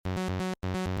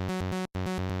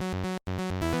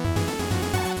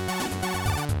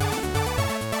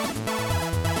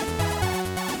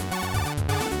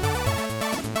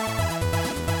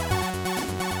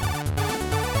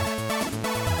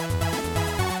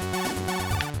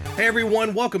Hey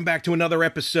everyone, welcome back to another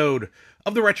episode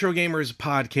of the Retro Gamers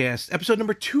Podcast, episode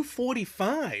number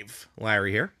 245.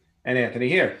 Larry here. And Anthony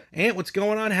here. Ant, what's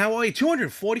going on? How are you?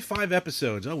 245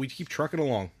 episodes. Oh, we keep trucking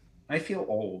along. I feel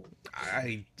old.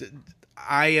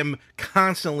 I am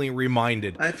constantly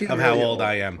reminded of really how old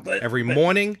I am. Every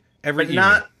morning, every evening.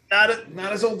 Not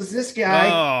as old as this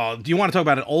guy. Oh, do you want to talk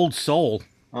about an old soul?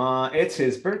 It's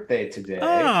his birthday today.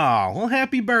 Oh, well,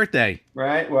 happy birthday.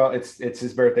 Right? Well, it's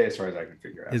his birthday as far as I can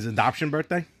figure out. His adoption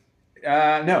birthday?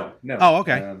 No. Oh,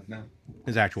 okay. No.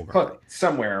 His actual birthday.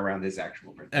 Somewhere around his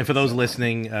actual birthday. And for those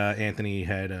listening, Anthony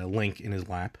had Link in his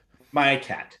lap. My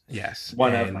cat. Yes.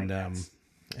 One of my cats.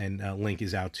 And Link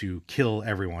is out to kill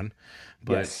everyone.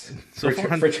 But yes. So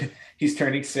he's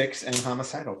turning 6 and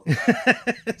homicidal.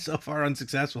 So far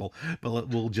unsuccessful, but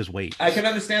we'll just wait. I can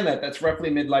understand that. That's roughly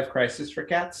midlife crisis for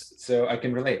cats, so I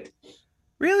can relate.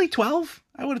 Really? 12?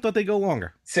 I would have thought they'd go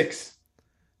longer. 6.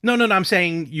 No, I'm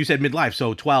saying you said midlife,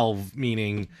 so 12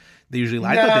 meaning they usually...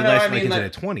 I thought they last into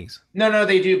their 20s. No,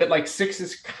 they do, but like 6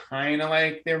 is kind of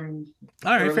like their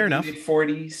all right, fair enough.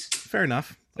 40s. Fair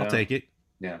enough. I'll take it.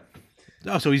 Yeah.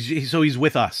 Oh, so he's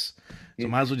with us. So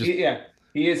might as well just...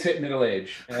 He is hit middle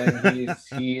age, and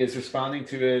he is responding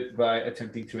to it by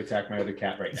attempting to attack my other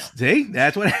cat right now. See,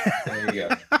 that's what. There you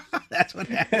go. That's what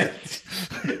happens.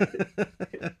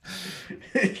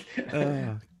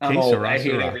 I'm old. I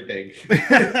hate everything.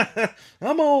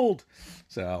 I'm old.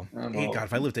 So, God,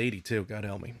 if I live to 82, God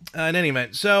help me. In any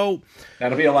event, so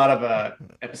that'll be a lot of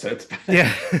episodes.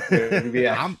 Yeah,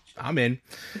 I'm in.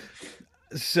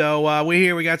 So we're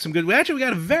here. We got some good. We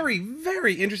got a very,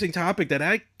 very interesting topic that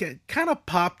I kind of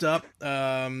popped up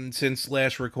since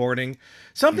last recording.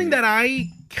 Something that I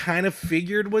kind of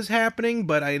figured was happening,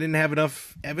 but I didn't have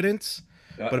enough evidence.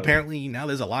 But apparently now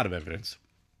there's a lot of evidence.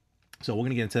 So we're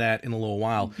gonna get into that in a little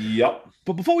while. Yep.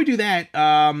 But before we do that,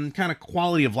 kind of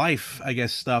quality of life, I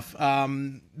guess stuff.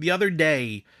 The other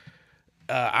day,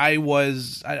 I've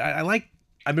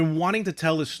been wanting to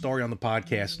tell this story on the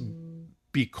podcast.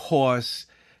 Because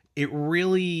it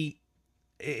really,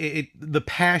 the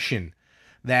passion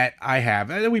that I have,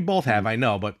 and we both have, I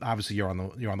know, but obviously you're on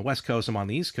the West Coast, I'm on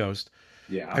the East Coast.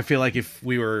 Yeah. I feel like if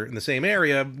we were in the same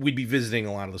area, we'd be visiting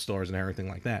a lot of the stores and everything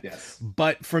like that. Yes.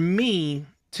 But for me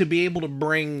to be able to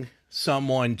bring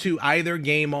someone to either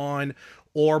Game On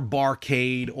or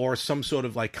Barcade or some sort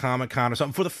of like Comic-Con or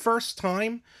something for the first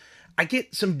time, I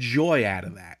get some joy out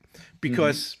of that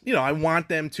because, I want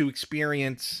them to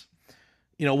experience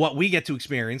what we get to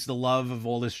experience, the love of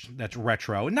all this that's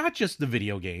retro, and not just the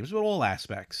video games, but all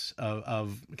aspects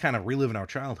of kind of reliving our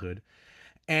childhood.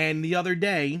 And the other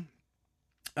day,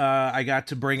 I got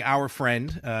to bring our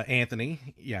friend, Anthony.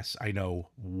 Yes, I know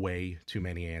way too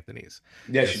many Anthonys.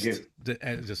 Yes, you do.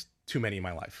 Just too many in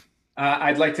my life.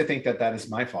 I'd like to think that is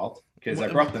my fault because I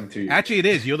brought them to you. Actually, it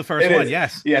is. You're the first one,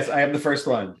 yes. Yes, I am the first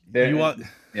one.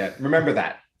 Yeah, remember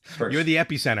that. First. You're the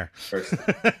epicenter. First.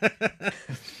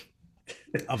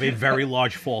 Of a very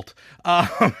large fault.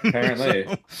 Apparently.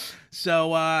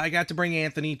 So I got to bring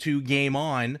Anthony to Game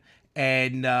On,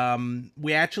 and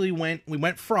we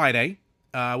went Friday,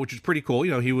 which was pretty cool.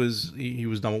 He was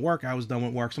done with work, I was done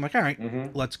with work, so I'm like, all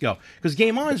right, let's go. Because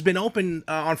Game On's been open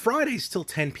on Fridays till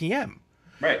 10 p.m.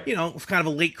 Right. Kind of a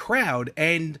late crowd.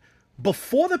 And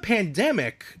before the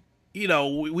pandemic,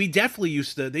 we definitely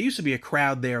there used to be a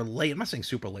crowd there late. I'm not saying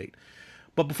super late.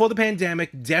 But before the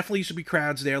pandemic, definitely used to be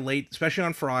crowds there late, especially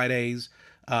on Fridays.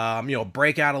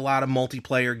 Break out a lot of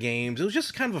multiplayer games. It was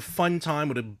just kind of a fun time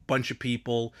with a bunch of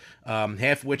people, half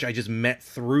of which I just met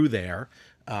through there,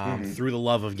 through the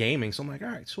love of gaming. So I'm like, all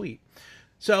right, sweet.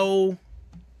 So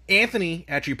Anthony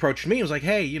actually approached me and was like,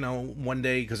 hey, one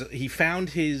day, because he found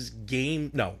his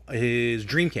Dreamcast.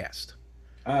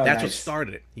 Oh, That's what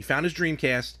started it. He found his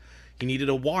Dreamcast. He needed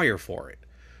a wire for it.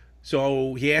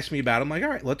 So he asked me about it. I'm like, all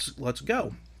right, let's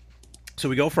go. So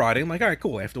we go Friday. I'm like, all right,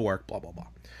 cool. After work, blah, blah, blah.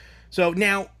 So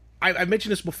now, I've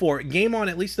mentioned this before. Game On,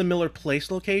 at least the Miller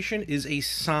Place location, is a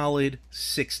solid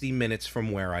 60 minutes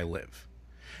from where I live.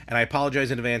 And I apologize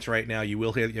in advance right now. You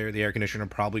will hear the air conditioner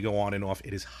probably go on and off.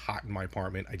 It is hot in my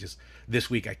apartment.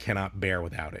 This week I cannot bear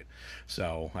without it.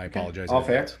 So I apologize. All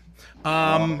fair.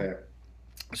 All fair.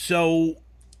 So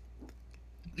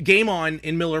Game On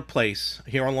in Miller Place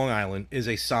here on Long Island is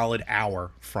a solid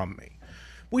hour from me,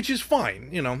 which is fine,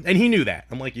 and he knew that.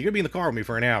 I'm like, you're gonna be in the car with me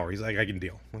for an hour. He's like, I can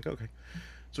deal. I'm like, okay.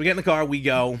 So we get in the car, we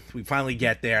go, we finally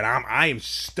get there, and I am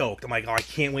stoked. I'm like, oh, I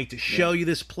can't wait to show you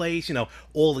this place,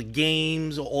 all the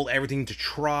games, everything to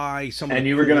try. And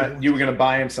you were gonna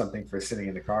buy him something for sitting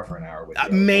in the car for an hour with you.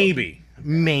 Maybe.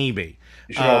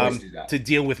 You should always do that. To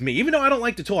deal with me, even though I don't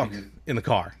like to talk in the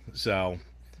car. So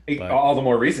But All the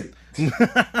more reason.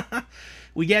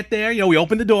 we get there, we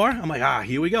open the door. I'm like,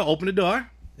 here we go. Open the door.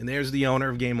 And there's the owner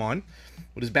of Game On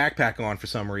with his backpack on for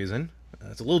some reason.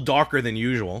 It's a little darker than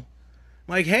usual.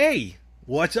 I'm like, hey,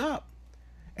 what's up?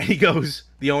 And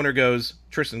the owner goes,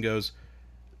 Tristan goes,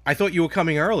 I thought you were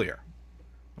coming earlier.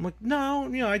 I'm like, no,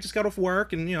 I just got off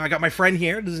work and, I got my friend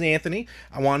here. This is Anthony.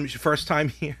 I want him first time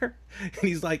here. And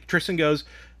he's like, Tristan goes,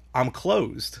 I'm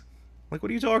closed. I'm like, what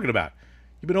are you talking about?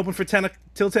 You've been open for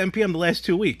till 10 p.m. the last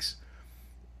 2 weeks.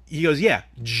 He goes, yeah,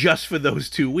 just for those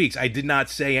 2 weeks. I did not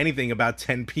say anything about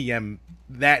 10 p.m.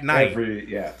 that night.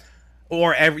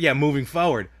 Moving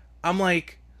forward. I'm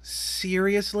like,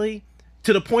 seriously?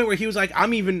 To the point where he was like,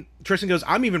 Tristan goes,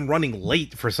 I'm even running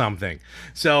late for something.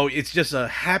 So it's just a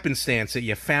happenstance that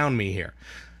you found me here.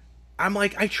 I'm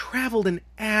like, I traveled an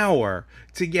hour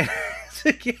to get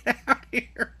out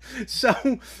here.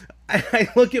 So I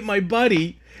look at my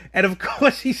buddy, and of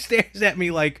course he stares at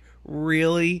me like,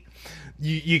 really?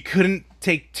 You couldn't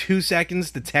take 2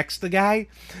 seconds to text the guy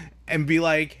and be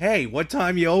like, hey, what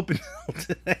time you open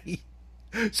today?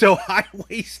 So I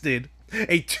wasted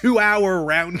a 2-hour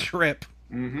round trip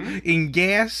in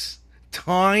gas,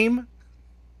 time,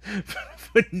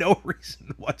 for no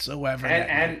reason whatsoever.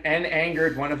 And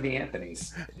angered one of the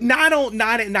Anthonys.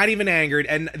 Not even angered.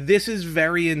 And this is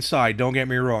very inside, don't get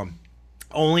me wrong.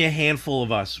 Only a handful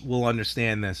of us will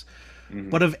understand this.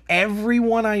 But of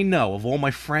everyone I know, of all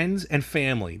my friends and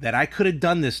family that I could have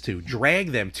done this to,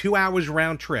 drag them 2 hours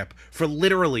round trip for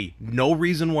literally no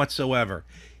reason whatsoever,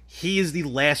 he is the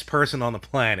last person on the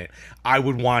planet I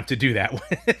would want to do that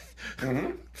with.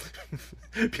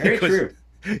 Very true.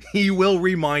 He will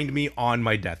remind me on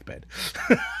my deathbed.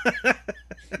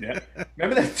 Yeah.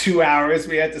 Remember that 2 hours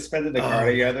we had to spend in the car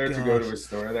together to go to a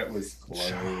store that was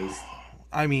closed?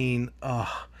 I mean,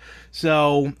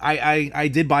 so I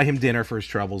did buy him dinner for his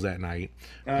troubles that night.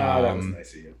 That was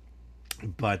nice of you.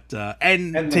 But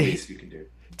and the least you can do.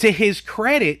 To his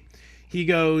credit, he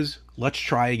goes, let's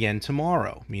try again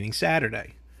tomorrow, meaning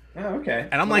Saturday. Oh, okay.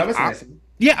 And I'm like, nice.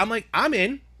 Yeah, I'm like, I'm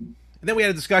in. And then we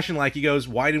had a discussion like, he goes,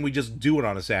 why didn't we just do it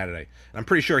on a Saturday? And I'm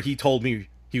pretty sure he told me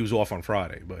he was off on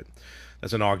Friday, but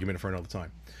that's an argument for another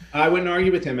time. I wouldn't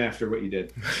argue with him after what you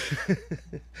did.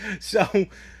 So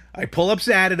I pull up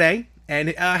Saturday,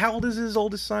 and how old is his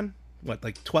oldest son? What,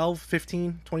 like 12,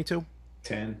 15, 22?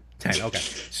 10. 10, okay.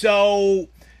 So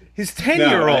his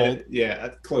 10-year-old... yeah,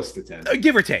 close to 10.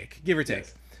 Give or take.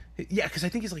 Yes. Yeah, because I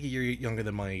think he's like a year younger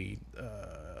than my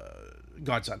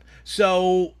godson.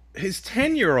 So his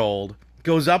 10-year-old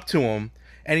goes up to him,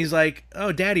 and he's like,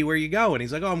 oh, Daddy, where you going?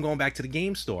 He's like, oh, I'm going back to the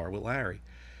game store with Larry.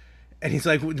 And he's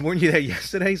like, weren't you there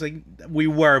yesterday? He's like, we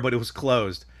were, but it was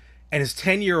closed. And his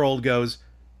 10-year-old goes,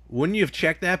 wouldn't you have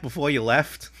checked that before you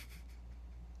left?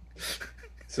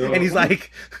 So, and he's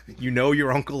like,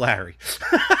 your Uncle Larry.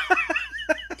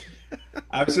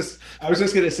 I was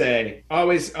just gonna say,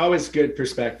 always good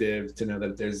perspective to know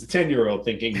that there's a 10-year-old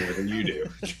thinking more than you do.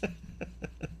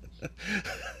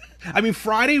 I mean,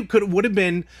 Friday would have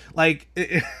been like,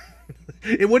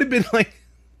 it would have been like,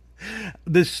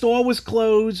 the store was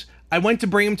closed. I went to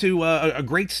bring him to a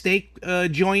great steak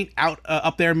joint out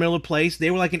up there in Miller Place.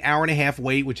 They were like an hour and a half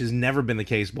wait, which has never been the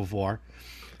case before.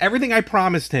 Everything I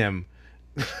promised him.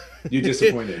 You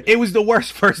disappointed. It was the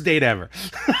worst first date ever.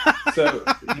 So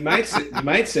you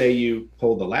might say you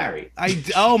pulled the Larry.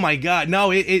 Oh my God.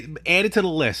 No, it added to the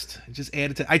list. It just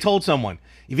added to. I told someone,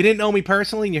 if you didn't know me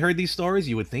personally and you heard these stories,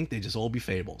 you would think they'd just all be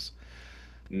fables.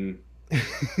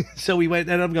 So we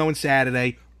ended up going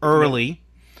Saturday early.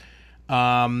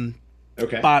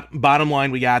 Okay. Bottom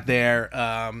line, we got there,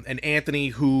 and Anthony,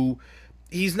 who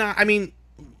he's not. I mean,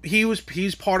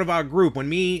 he's part of our group. When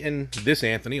me and this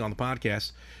Anthony on the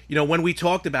podcast, when we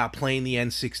talked about playing the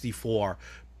N64,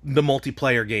 the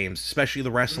multiplayer games, especially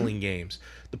the wrestling games,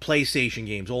 the PlayStation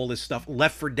games, all this stuff,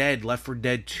 Left 4 Dead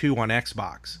 2 on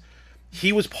Xbox,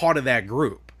 he was part of that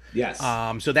group. Yes.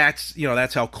 So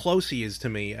that's how close he is to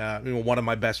me. One of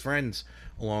my best friends,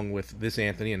 along with this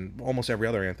Anthony and almost every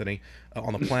other Anthony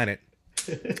on the planet.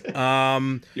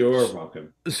 You're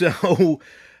welcome.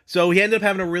 So he ended up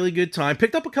having a really good time.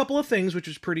 Picked up a couple of things, which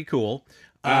was pretty cool.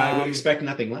 I would expect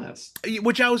nothing less.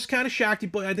 Which I was kind of shocked.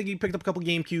 I think he picked up a couple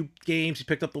GameCube games. He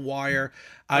picked up The Wire.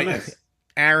 Nice.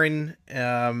 Aaron,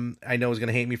 I know is going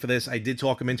to hate me for this. I did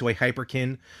talk him into a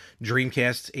Hyperkin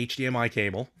Dreamcast HDMI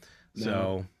cable.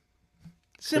 No.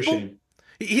 So simple.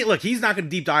 He's not going to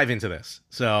deep dive into this.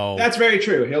 So that's very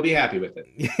true. He'll be happy with it.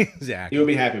 Exactly. He'll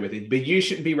be happy with it. But you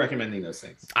shouldn't be recommending those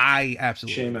things. I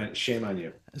absolutely. Shame on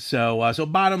you. So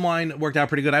bottom line, worked out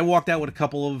pretty good. I walked out with a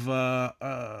couple of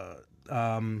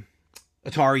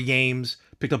Atari games.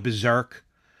 Picked up Berserk.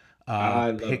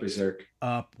 I love Berserk.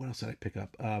 What else did I pick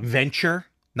up? Venture,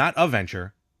 not a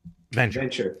Venture.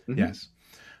 Venture. Mm-hmm. Yes.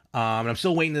 And I'm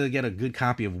still waiting to get a good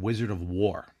copy of Wizard of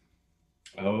War.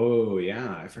 Oh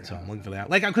yeah, I forgot. So I'm looking for that.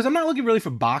 Like, because I'm not looking really for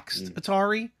boxed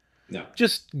Atari. No.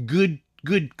 Just good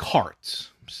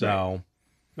carts. So. Right.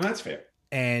 Well, that's fair.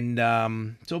 And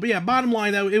but yeah, bottom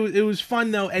line though, it was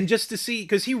fun though, and just to see,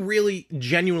 because he really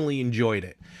genuinely enjoyed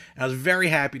it. And I was very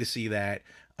happy to see that.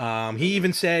 He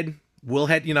even said, "We'll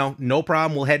head, no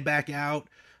problem. We'll head back out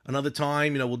another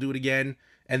time. We'll do it again."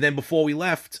 And then before we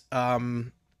left,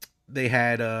 they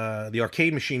had the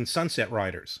arcade machine Sunset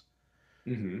Riders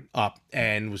up,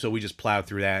 and so we just plowed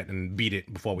through that and beat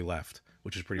it before we left,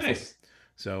 which is pretty fun.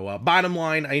 So bottom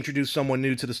line, I introduced someone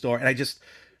new to the store, and I just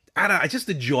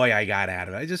the joy I got out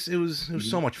of it. It was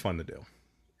so much fun to do.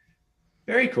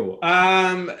 Very cool.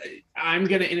 I'm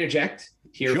gonna interject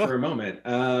here for a moment.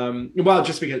 Well,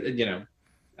 just because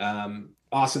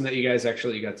awesome that you guys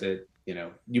actually got to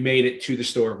you made it to the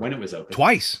store when it was open.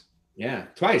 Twice. Yeah,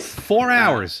 twice. 4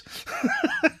 hours.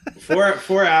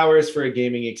 4 hours for a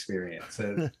gaming experience.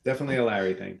 So definitely a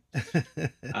Larry thing.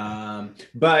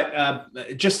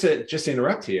 But just to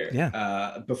interrupt here.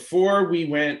 Before we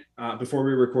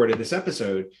recorded this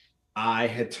episode, I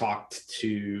had talked to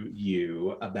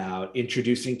you about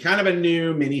introducing kind of a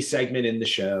new mini segment in the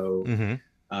show.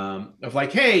 Of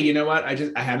like, hey, you know what?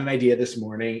 I had an idea this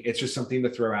morning. It's just something to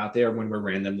throw out there when we're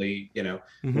randomly,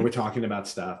 when we're talking about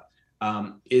stuff.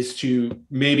 Is to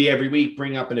maybe every week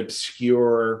bring up an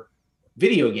obscure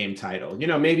video game title,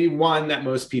 maybe one that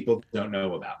most people don't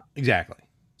know about. Exactly.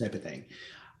 Type of thing.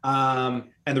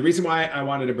 And the reason why I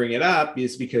wanted to bring it up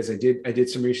is because I did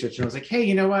some research and I was like, hey,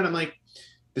 you know what? I'm like,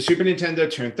 the Super Nintendo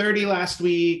turned 30 last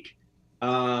week.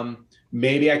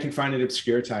 Maybe I can find an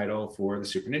obscure title for the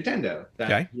Super Nintendo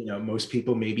that, most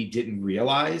people maybe didn't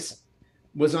realize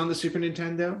was on the Super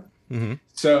Nintendo.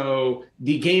 So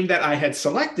the game that I had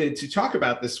selected to talk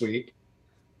about this week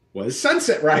was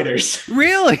Sunset Riders.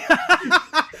 Really?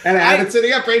 And I had it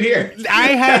sitting up right here.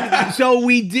 So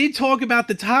we did talk about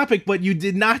the topic, but you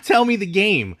did not tell me the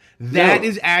game. That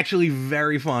is actually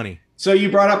very funny. So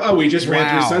you brought up, we just ran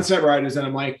through Sunset Riders, and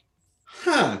I'm like,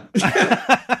 how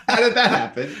did that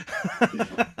happen?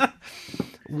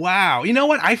 Wow. You know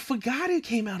what? I forgot it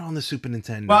came out on the Super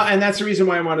Nintendo. Well, and that's the reason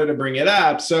why I wanted to bring it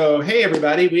up. So, hey,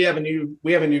 everybody, we have a new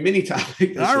mini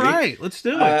topic this All week. Right, let's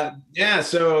do it.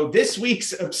 So this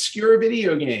week's obscure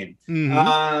video game.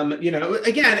 Again,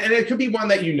 and it could be one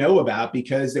that you know about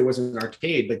because there was an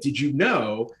arcade, but did you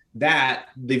know that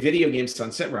the video game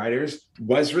Sunset Riders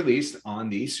was released on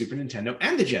the Super Nintendo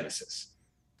and the Genesis?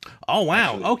 Oh,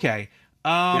 wow. Actually. Okay.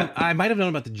 I might have known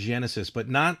about the Genesis, but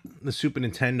not the Super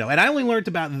Nintendo. And I only learned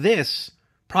about this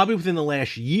probably within the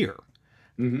last year.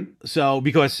 So,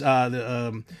 because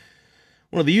one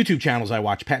of the YouTube channels I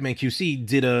watch, Patman QC,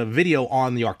 did a video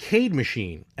on the arcade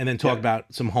machine and then talked about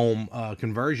some home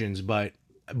conversions. But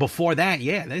before that,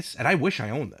 and I wish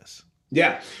I owned this.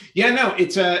 No,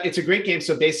 it's a great game.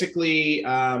 So basically,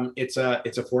 it's a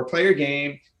 4-player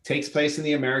game, takes place in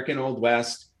the American Old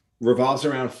West. Revolves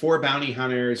around 4 bounty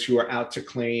hunters who are out to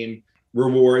claim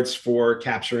rewards for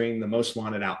capturing the most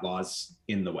wanted outlaws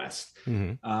in the West.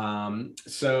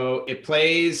 So it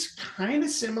plays kind of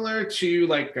similar to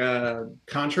like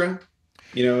Contra.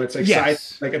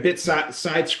 It's like a bit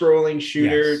side-scrolling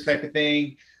shooter type of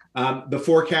thing. The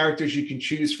 4 characters you can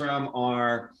choose from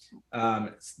are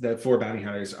the 4 bounty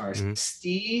hunters are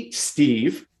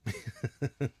Steve,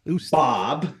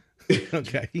 Bob,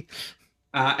 okay,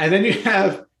 and then you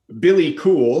have Billy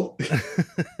Cool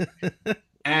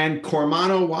and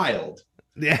Cormano Wild.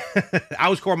 Yeah, I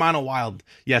was Cormano Wild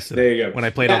yesterday. There you go. When I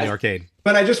played on the arcade.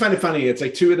 But I just find it funny. It's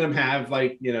like 2 of them have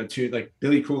two, like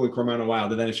Billy Cool and Cormano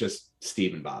Wild, and then it's just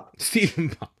Steve and Bob. Steve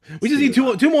and Bob. We just need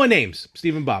two more names.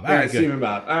 Steve and Bob. All right, Steve and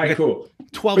Bob. All right, cool.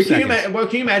 12 seconds.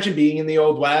 Can you imagine being in the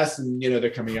Old West and they're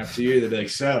coming up to you? They're like,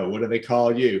 so what do they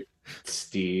call you?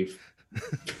 Steve.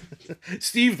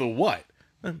 Steve the what?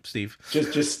 Steve.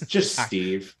 Just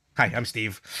Steve. Hi, I'm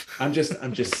Steve. I'm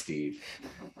just Steve.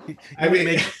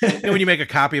 When you make a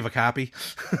copy of a copy.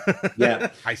 Yeah.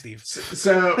 Hi, Steve.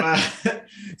 So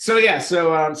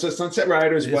Sunset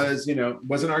Riders was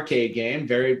an arcade game.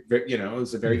 Very, very it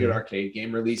was a very good arcade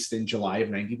game released in July of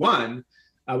 '91.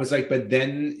 I was like, but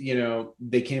then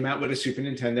they came out with a Super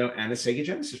Nintendo and a Sega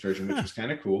Genesis version, which was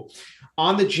kind of cool.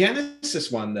 On the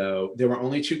Genesis one, though, there were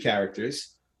only 2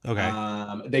 characters. Okay.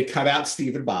 They cut out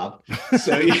Steve and Bob,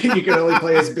 so you could only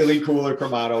play as Billy Cool or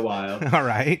Cormano Wild. All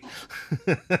right.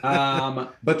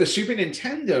 But the Super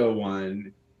Nintendo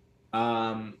one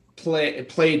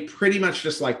played pretty much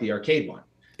just like the arcade one.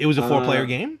 It was a 4-player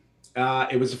game?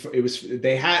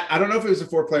 They had, I don't know if it was a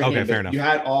 4-player Okay, game, fair but enough. you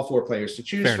had all 4 players to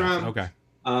choose Fair from. enough.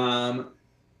 Okay.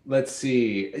 Let's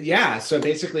see. Yeah, so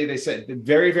basically they said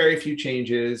very, very few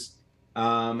changes.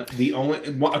 The only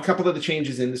a couple of the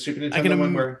changes in the Super Nintendo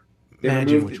one were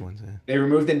imagine which ones. they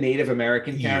removed the Native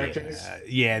American characters.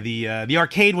 Yeah, the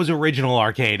arcade was original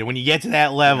arcade, and when you get to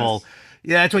that level,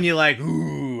 yeah, that's when you're like,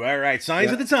 ooh, all right,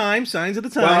 signs of the time, signs of the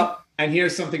time. Well, and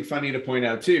here's something funny to point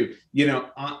out too. You know,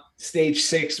 stage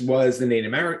 6 was the Native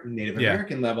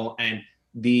American level, and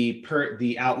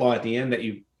the outlaw at the end that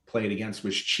you played against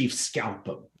was Chief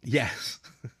Scalpum. Yes.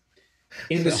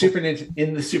 In the Super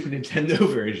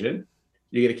Nintendo version,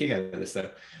 you get a kick out of this though.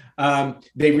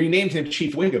 They renamed him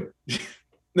Chief Wiggum.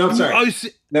 No, I'm sorry.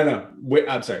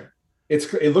 I'm sorry.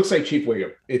 It looks like Chief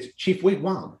Wiggum. It's Chief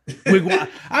Wigwam. Wigwam.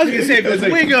 I was going to say, if it was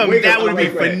Wiggum, that would be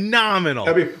phenomenal.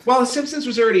 Well, Simpsons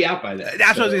was already out by then.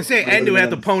 That's what I was going to say. And they would have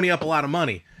to pony up a lot of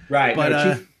money. Right. But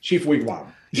no, Chief Wigwam.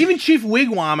 Even Chief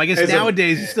Wigwam, I guess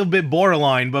nowadays is still a bit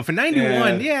borderline, but for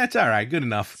 91, yeah, it's all right. Good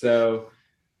enough. So,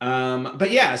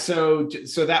 but yeah, so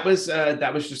that was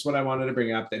just what I wanted to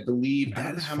bring up. I believe, I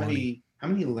don't know how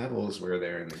many levels were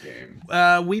there in the game?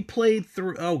 We played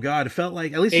through, oh God, it felt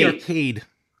like, at least the arcade.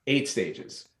 8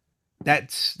 stages.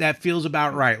 That feels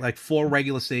about right. Like 4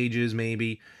 regular stages,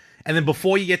 maybe. And then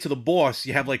before you get to the boss,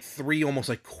 you have like 3 almost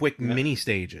like quick mini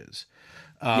stages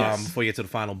before you get to the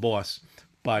final boss.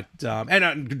 But,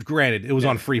 granted, it was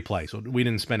on free play, so we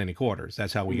didn't spend any quarters.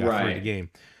 That's how we got through the game.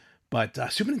 But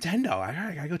Super Nintendo,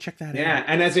 I gotta go check that out. Yeah,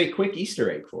 and as a quick Easter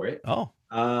egg for it.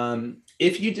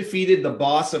 If you defeated the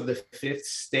boss of the 5th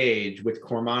stage with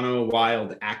Cormano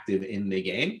Wild active in the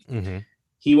game,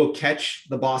 he will catch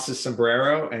the boss's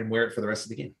sombrero and wear it for the rest of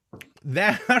the game.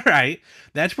 All right.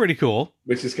 That's pretty cool.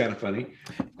 Which is kind of funny.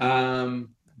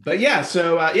 But yeah,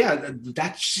 so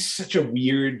that's just such a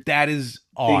weird thing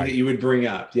that you would bring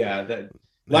up. Yeah,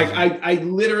 I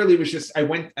literally was just I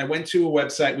went to a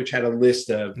website which had a list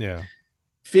of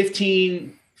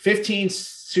 15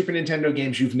 Super Nintendo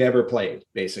games you've never played,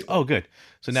 basically. Oh, good.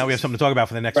 So now we have something to talk about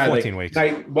for the next 14 weeks.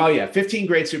 15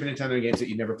 great Super Nintendo games that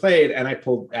you never played. And I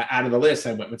pulled out of the list,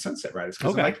 I went with Sunset Riders.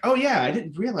 Because I'm like, oh yeah, I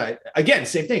didn't realize. Again,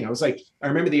 same thing. I was like, I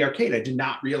remember the arcade. I did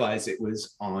not realize it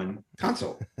was on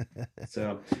console.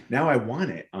 So now I want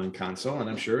it on console, and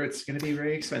I'm sure it's going to be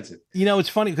very expensive. You know, it's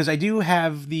funny because I do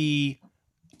have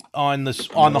on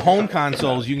the home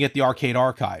consoles, you can get the arcade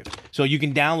archive. So you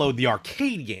can download the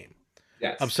arcade game.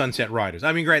 Yes. Of Sunset Riders.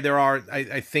 I mean, great, there are,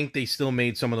 I think they still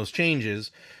made some of those changes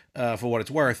for what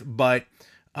it's worth, but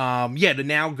to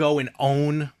now go and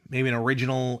own maybe an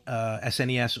original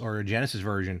SNES or a Genesis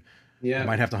version, I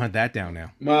might have to hunt that down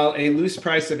now. Well, a loose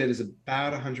price of it is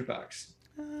about $100.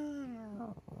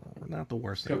 Not the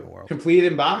worst thing in the world. Complete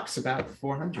in box, about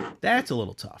 $400. That's a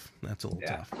little tough.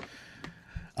 Tough.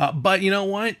 But you know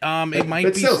what? It might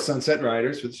be still Sunset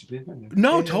Riders with Super Nintendo.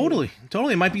 No, totally.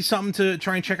 It might be something to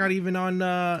try and check out even on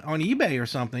eBay or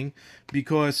something,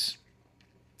 because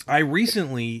I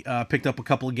recently picked up a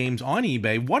couple of games on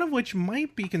eBay, one of which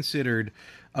might be considered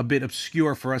a bit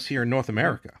obscure for us here in North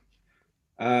America.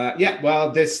 There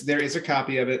is a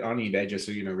copy of it on eBay, just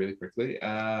so you know, really quickly,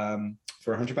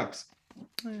 for $100.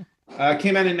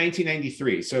 Came out in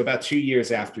 1993, so about 2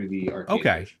 years after the arcade.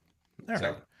 Okay, all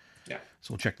right.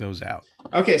 So we'll check those out.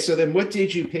 Okay, so then what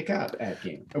did you pick up at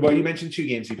game? Well, you mentioned 2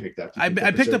 games you picked up. I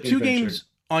picked up 2 games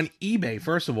on eBay,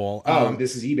 first of all.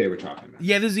 This is eBay we're talking about.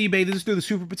 Yeah, this is eBay. This is through the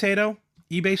Super Potato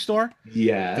eBay store.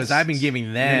 Yes. Because I've been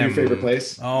giving them... Your favorite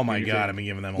place? Oh my God, I've been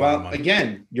giving them a lot of money. Well,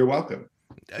 again, you're welcome.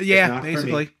 Yeah,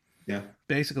 basically. Yeah.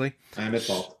 Basically. I'm at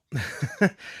fault.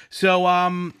 So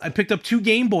I picked up 2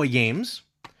 Game Boy games,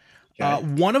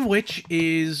 one of which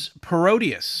is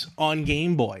Parodius on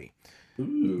Game Boy.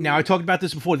 Ooh. Now, I talked about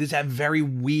this before. This is that very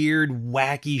weird,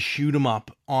 wacky shoot 'em up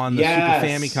on the Super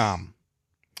Famicom.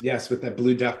 Yes, with that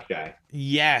blue duck guy.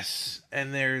 Yes,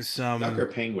 and there's some... Duck or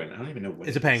penguin? I don't even know what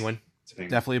it's a penguin. It's a penguin.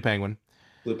 Definitely a penguin.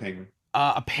 Blue penguin.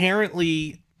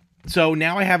 Apparently, so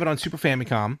now I have it on Super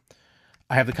Famicom.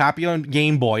 I have the copy on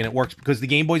Game Boy, and it works because the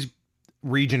Game Boy's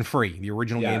region free. The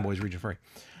original Game Boy's region free.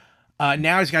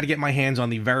 Now I just got to get my hands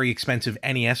on the very expensive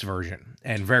NES version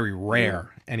and very rare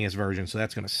NES version, so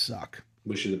that's going to suck.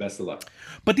 Wish you the best of luck.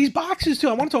 But these boxes too,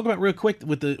 I want to talk about real quick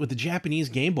with the Japanese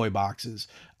Game Boy boxes.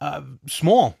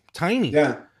 Small, tiny.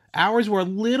 Yeah. Ours were a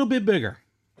little bit bigger.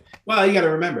 Well, you got to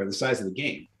remember the size of the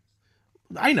game.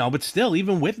 I know, but still,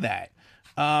 even with that,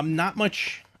 not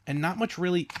much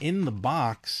really in the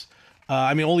box.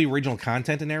 I mean, all the original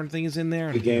content and everything is in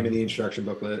there. The game and the instruction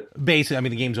booklet. Basically, I mean,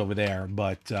 the game's over there,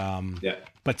 but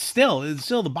but still,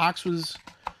 the box was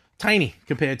tiny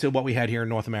compared to what we had here in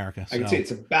North America. So. I can see it's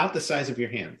about the size of your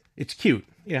hand. It's cute.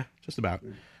 Yeah, just about.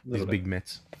 These big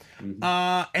mitts. Mm-hmm.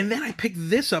 And then I picked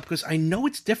this up because I know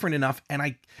it's different enough, and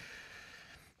I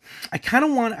kind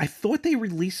of want. I thought they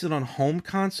released it on home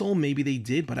console. Maybe they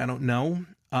did, but I don't know.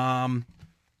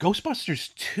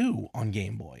 Ghostbusters 2 on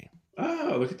Game Boy.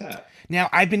 Oh, look at that. Now,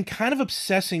 I've been kind of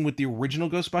obsessing with the original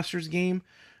Ghostbusters game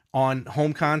on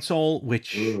home console,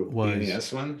 which was the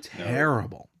NES one?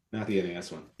 terrible. No, not the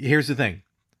NES one. Here's the thing.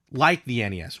 Like the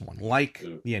NES one.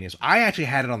 The NES. I actually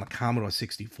had it on the Commodore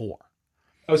 64.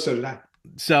 Oh, so did I.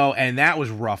 So, and that was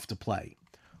rough to play.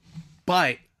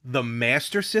 But the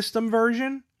Master System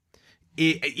version,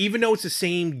 even though it's the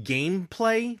same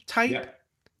gameplay type,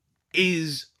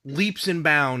 is leaps and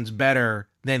bounds better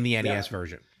than the NES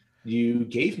version. You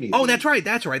gave me. Oh, that's right.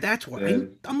 That's why.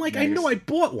 I'm like, I know I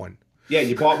bought one. Yeah,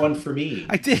 you bought one for me.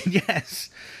 I did, yes.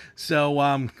 So,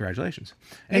 congratulations.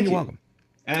 And you're welcome.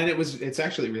 And it's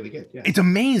actually really good. Yeah. It's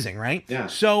amazing, right? Yeah.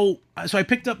 So I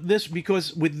picked up this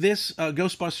because with this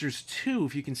Ghostbusters 2,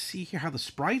 if you can see here how the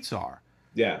sprites are.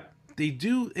 Yeah.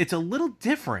 It's a little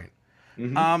different.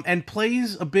 Mm-hmm. And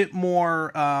plays a bit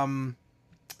more,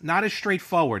 not as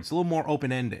straightforward. It's a little more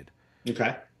open-ended.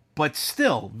 Okay. But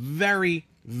still, very,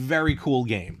 very cool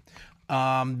game.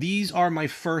 These are my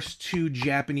first 2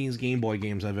 Japanese Game Boy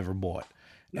games I've ever bought.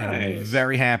 Nice. And I'm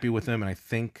very happy with them, and I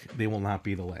think they will not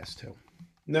be the last 2.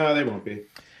 No, they won't be.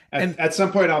 At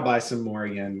some point, I'll buy some more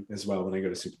again as well when I go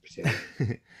to Super Potato.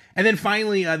 And then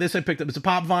finally, this I picked up. It's a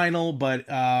pop vinyl, but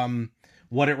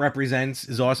what it represents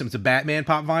is awesome. It's a Batman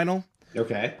pop vinyl.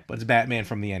 Okay. But it's Batman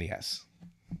from the NES.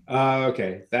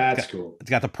 Okay. That's cool. It's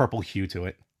got the purple hue to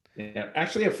it. Yeah.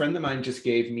 Actually, a friend of mine just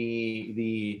gave me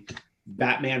the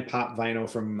Batman pop vinyl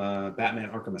from Batman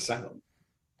Arkham Asylum.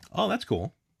 Oh, that's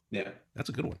cool. Yeah. That's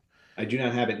a good one. I do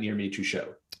not have it near me to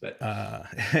show. But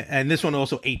and this one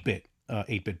also 8-bit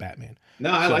Batman. No,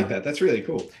 I like that. That's really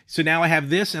cool. So now I have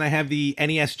this, and I have the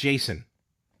NES Jason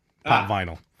pop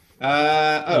vinyl.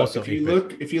 Also if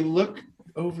you look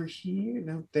over here,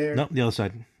 no, there. No, the other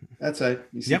side. That side.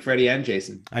 You see Freddy and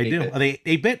Jason. I do. Are they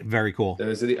 8-bit? Very cool.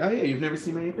 Those are the. Oh yeah, you've never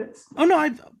seen my 8-bits? Oh no, I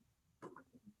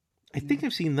think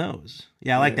I've seen those.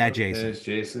 Yeah, I like that Jason. There's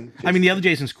Jason. I mean, the other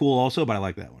Jason's cool also, but I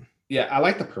like that one. Yeah, I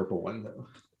like the purple one though.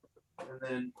 And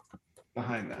then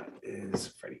behind that is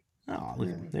Freddy. Oh, look,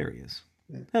 there he is.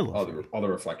 Yeah. Hello. All the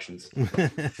reflections.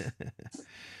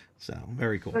 So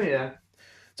very cool. Oh yeah.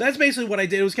 So that's basically what I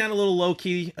did. It was kind of a little low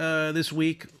key this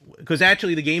week because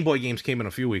actually the Game Boy games came in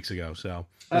a few weeks ago, so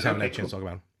I just haven't had a chance to talk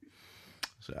about them.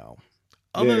 So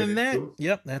other than that,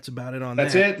 yep, that's about it on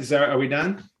that. That's it. Are we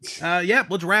done? Yeah,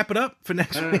 let's wrap it up for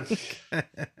next week.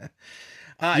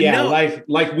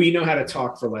 Like we know how to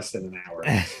talk for less than an hour.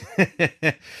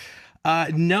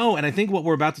 No, and I think what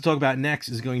we're about to talk about next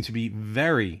is going to be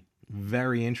very,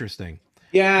 very interesting.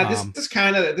 Yeah, this is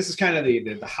kind of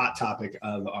the hot topic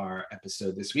of our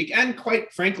episode this week, and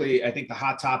quite frankly, I think the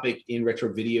hot topic in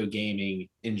retro video gaming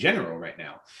in general right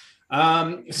now.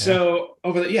 So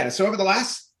over the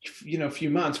last few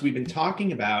months, we've been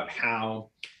talking about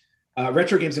how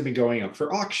retro games have been going up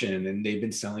for auction, and they've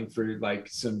been selling for like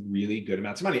some really good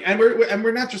amounts of money. And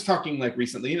we're not just talking like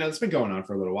recently, it's been going on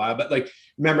for a little while. But like,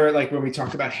 remember like when we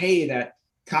talked about, hey, that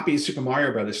copy of Super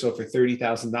Mario Brothers sold for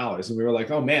 $30,000, and we were like,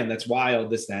 oh man, that's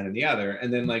wild, this, that, and the other.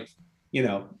 And then like,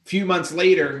 a few months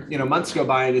later, months go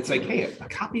by, and it's like, hey, a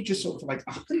copy just sold for like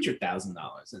 $100,000. And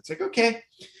it's like, okay.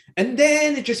 And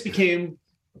then it just became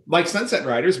like Sunset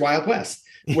Riders Wild West,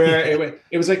 where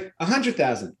it was like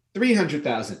 100,000,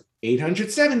 300,000.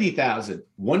 870,000,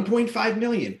 1.5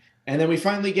 million. And then we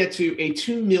finally get to a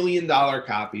 $2 million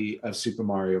copy of Super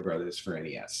Mario Brothers for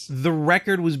NES. The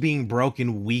record was being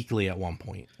broken weekly at one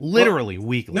point, literally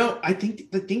weekly. No, I think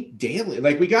daily.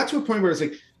 Like we got to a point where it's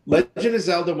like Legend of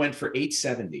Zelda went for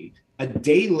 870. A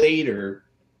day later,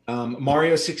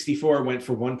 Mario 64 went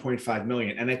for 1.5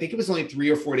 million. And I think it was only 3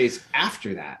 or 4 days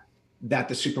after that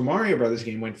the Super Mario Brothers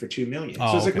game went for 2 million.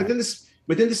 So it's like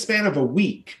within the span of a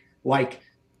week, like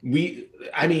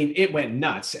it went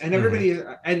nuts, and everybody,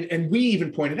 and we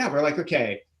even pointed out, we're like,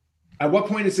 okay, at what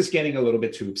point is this getting a little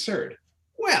bit too absurd?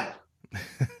 Well,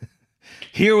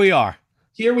 here we are.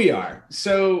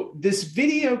 So this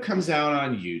video comes out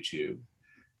on YouTube,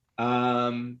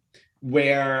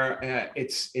 where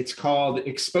it's called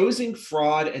 "Exposing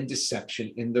Fraud and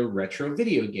Deception in the Retro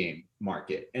Video Game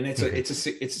Market," and it's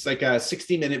like a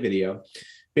 60-minute video,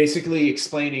 basically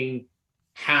explaining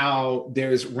how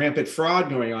there's rampant fraud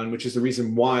going on, which is the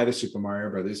reason why the Super Mario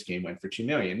Brothers game went for 2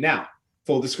 million. Now,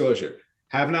 full disclosure,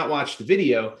 have not watched the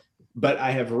video, but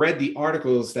I have read the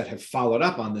articles that have followed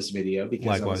up on this video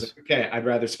because I was like, okay, I'd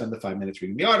rather spend the 5 minutes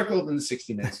reading the article than the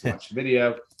 60 minutes to watch the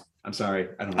video. I'm sorry,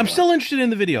 I don't know I'm why. still interested in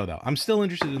the video, though. I'm still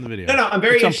interested in the video. No, I'm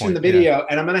very At some interested in point, the yeah. video,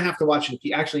 and I'm gonna have to watch it.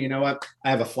 Actually, you know what? I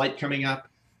have a flight coming up.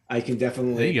 I can There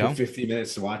definitely you put go. 50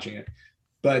 minutes to watching it.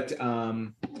 But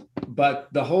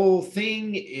the whole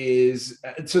thing is,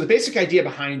 so the basic idea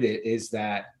behind it is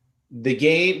that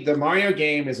the Mario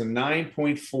game is a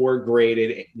 9.4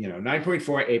 graded,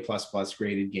 9.4 A++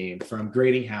 graded game from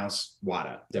Grading House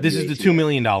WATA. This is the WATA. $2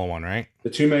 million one, right? The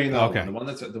 $2 million Okay. one,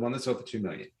 the one that's over 2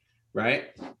 million, right?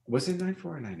 Was it 9.4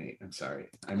 or 9.8? I'm sorry,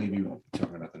 I may be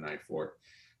talking about the 9.4.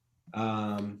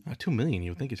 2 million.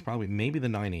 You would think it's probably maybe the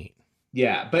 9.8.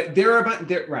 Yeah, but there are a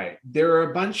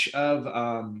bunch of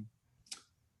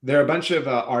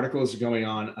articles going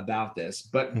on about this,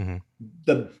 but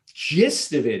the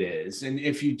gist of it is, and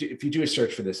if you do a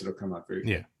search for this, it'll come up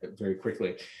very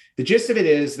quickly. The gist of it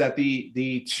is that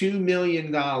the $2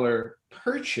 million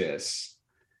purchase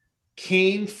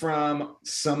came from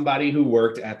somebody who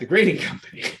worked at the grading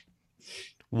company.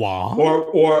 Wow.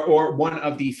 Or one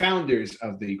of the founders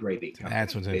of the grading company.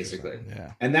 That's what's basically.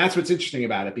 Yeah. And that's what's interesting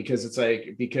about it, because it's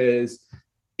like, because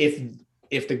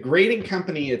if the grading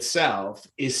company itself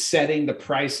is setting the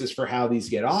prices for how these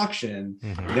get auctioned,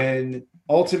 then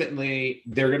ultimately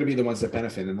they're going to be the ones that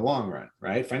benefit in the long run,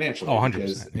 right? Financially. Oh,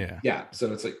 100%. Yeah. Yeah.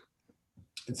 So it's like,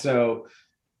 so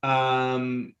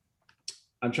I'm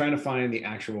trying to find the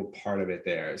actual part of it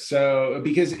there. So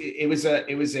because it was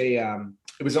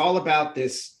all about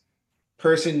this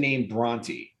person named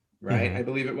Bronte, right? I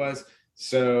believe it was.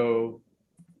 So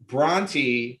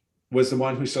Bronte was the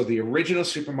one who sold the original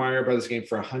Super Mario Brothers game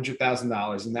for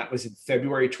 $100,000, and that was in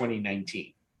February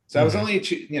 2019. So that was only like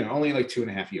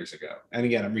 2.5 years ago. And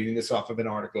again, I'm reading this off of an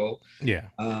article. Yeah.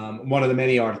 One of the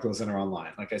many articles that are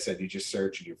online. Like I said, you just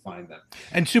search and you find them.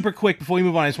 And super quick, before we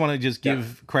move on, I just want to just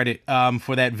give credit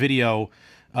for that video,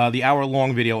 the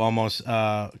hour-long video almost.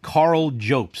 Carl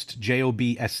Jobst,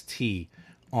 Jobst,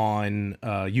 on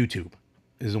YouTube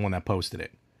is the one that posted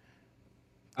it.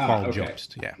 Carl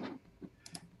Jobst, yeah.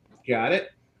 Got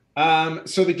it.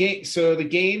 So the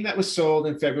game that was sold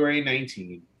in February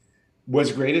 19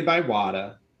 was graded by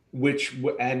WATA,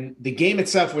 and the game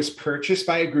itself was purchased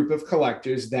by a group of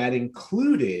collectors that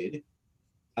included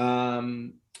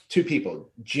two people: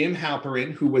 Jim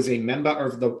Halperin, who was a member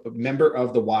of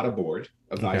the WATA board,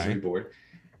 advisory board,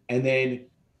 and then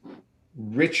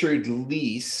Richard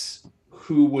Leese,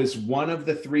 who was one of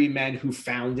the three men who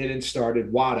founded and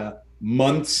started WATA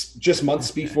months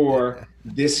before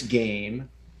this game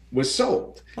was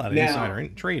sold. A lot of insider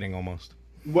trading almost.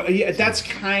 Well, yeah, that's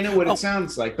kind of what it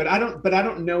sounds like, but I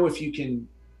don't know if you can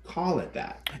call it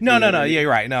that. No. Yeah,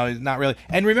 you're right. No, not really.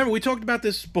 And remember, we talked about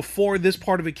this before this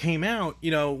part of it came out.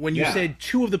 When you said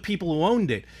two of the people who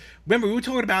owned it. Remember, we were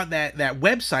talking about that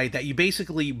website that you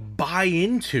basically buy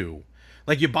into,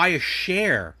 like you buy a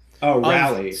share. Oh,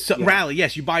 Rally. Rally,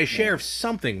 yes, you buy a share of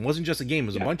something. It wasn't just a game; it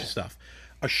was a bunch of stuff.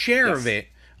 A share of it.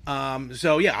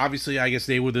 So yeah, obviously, I guess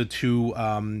they were the two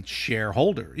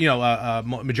shareholder,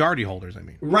 majority holders. I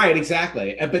mean, right,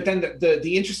 exactly. But then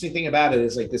the interesting thing about it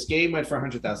is, like, this game went for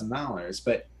 $100,000,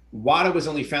 but WATA was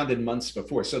only founded months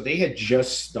before, so they had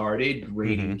just started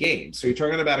grading games. So you're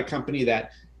talking about a company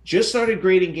that just started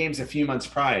grading games a few months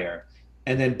prior,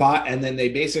 and then they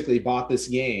basically bought this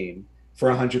game for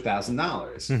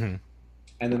 $100,000.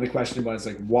 And then the question was,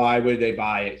 like, why would they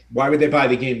buy it? Why would they buy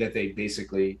the game that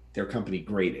their company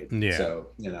graded? Yeah. So,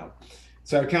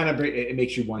 so it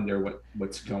makes you wonder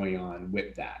what's going on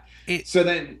with that.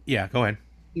 Yeah, go ahead.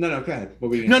 No, go ahead. What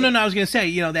were you No. I was going to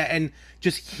say, that, and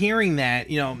just hearing that,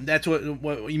 that's what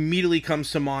immediately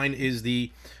comes to mind is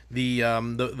the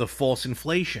false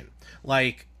inflation.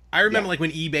 Like, I remember like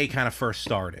when eBay kind of first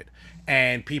started.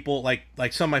 And people like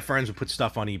some of my friends would put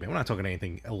stuff on eBay. We're not talking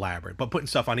anything elaborate, but putting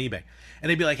stuff on eBay. And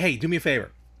they'd be like, "Hey, do me a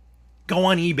favor. Go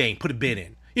on eBay and put a bid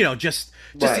in. Just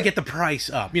to get the price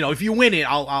up. If you win it,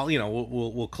 I'll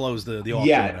we'll close the auction."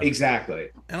 Yeah, exactly.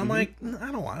 And I'm like,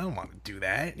 I don't want to do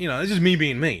that. It's just me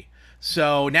being me.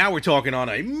 So now we're talking on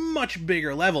a much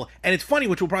bigger level. And it's funny,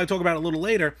 which we'll probably talk about a little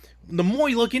later. The more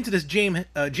you look into this James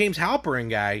Halperin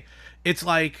guy, it's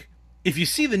like, if you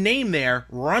see the name there,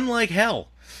 run like hell.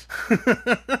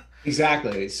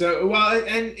 Exactly. So, well,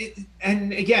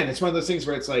 and again, it's one of those things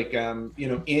where it's like,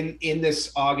 in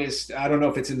this August, I don't know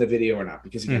if it's in the video or not,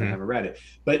 because again, I haven't read it,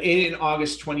 but in an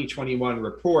August 2021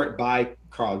 report by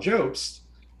Carl Jobst,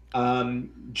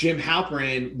 Jim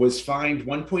Halperin was fined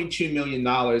 $1.2 million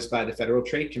by the Federal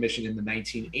Trade Commission in the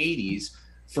 1980s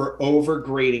for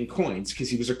overgrading coins, because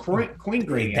he was a coin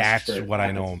grading expert. That's what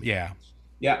I know. Yeah.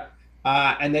 Yeah.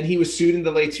 And then he was sued in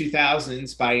the late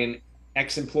 2000s by an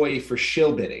ex-employee for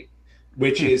shill bidding,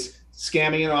 which is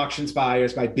scamming and auctions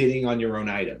buyers by bidding on your own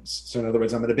items. So in other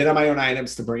words, I'm going to bid on my own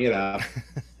items to bring it up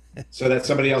so that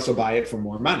somebody else will buy it for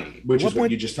more money, which is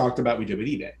what you just talked about we did with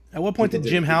eBay. At what point did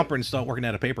Jim Halpern start working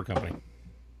at a paper company?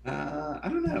 I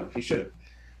don't know. He should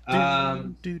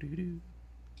have.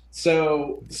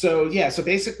 So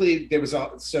basically there was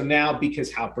so now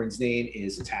because Halpern's name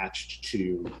is attached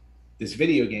to this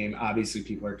video game, obviously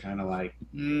people are kind of like,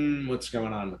 what's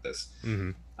going on with this?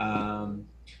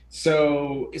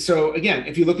 So again,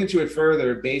 if you look into it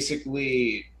further,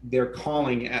 basically they're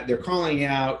calling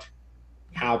out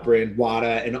Halpern,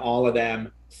 Wada, and all of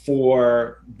them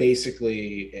for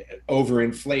basically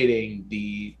overinflating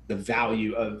the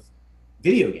value of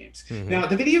video games. Now,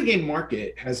 the video game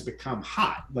market has become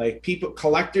hot. Like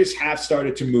collectors have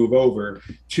started to move over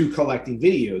to collecting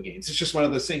video games. It's just one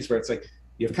of those things where it's like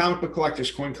you have comic book collectors,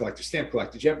 coin collectors, stamp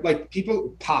collectors. You have like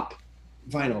people pop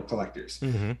vinyl collectors.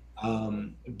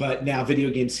 But now video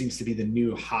games seems to be the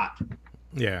new hot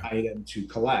item to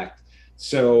collect.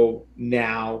 So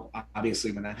now,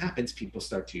 obviously, when that happens, people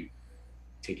start to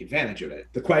take advantage of it.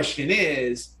 The question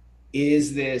is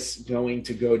this going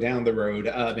to go down the road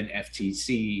of an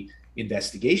FTC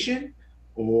investigation,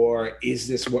 or is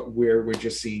this where we're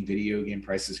just seeing video game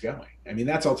prices going? I mean,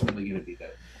 that's ultimately going to be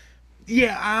the...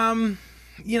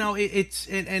 You know,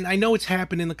 and I know it's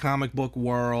happened in the comic book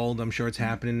world. I'm sure it's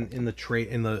happening in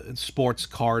the sports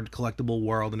card collectible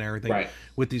world and everything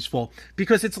with these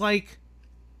because it's like,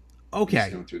 okay,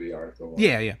 just going through the article.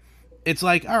 Yeah. It's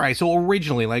like, all right, so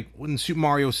originally, like when Super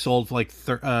Mario sold for like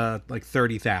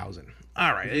 30,000.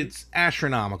 All right, it's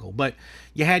astronomical, but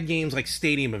you had games like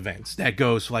Stadium Events that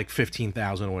goes for like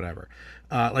 15,000 or whatever.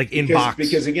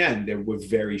 Because again, there were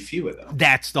very few of them.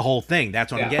 That's the whole thing.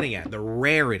 That's what I'm getting at. The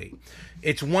rarity.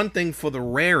 It's one thing for the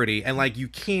rarity, and like you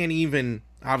can't even,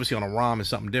 obviously on a ROM is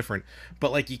something different,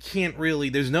 but like you can't really,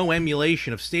 there's no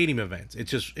emulation of Stadium Events.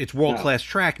 It's world-class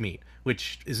track meet,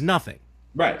 which is nothing.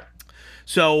 Right.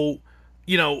 So,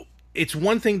 you know, it's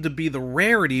one thing to be the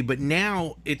rarity, but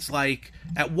now it's like,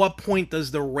 at what point does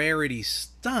the rarity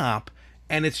stop?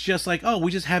 And it's just like, oh,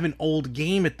 we just have an old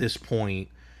game at this point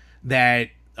that,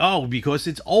 because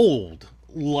it's old,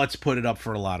 let's put it up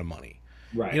for a lot of money.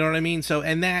 Right. You know what I mean? So,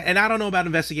 and I don't know about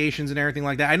investigations and everything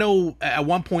like that. I know at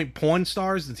one point Pawn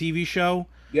Stars, the TV show,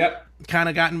 kind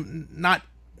of gotten not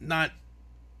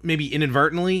maybe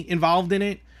inadvertently involved in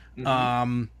it,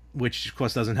 which of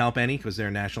course doesn't help any because they're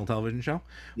a national television show.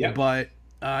 Yeah. But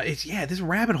this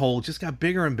rabbit hole just got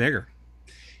bigger and bigger.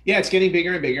 Yeah, it's getting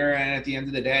bigger and bigger, and at the end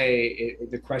of the day,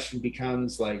 the question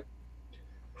becomes like,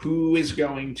 who is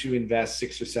going to invest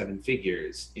 6 or 7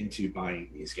 figures into buying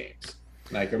these games?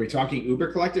 Like, are we talking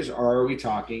Uber collectors, or are we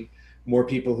talking more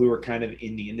people who are kind of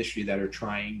in the industry that are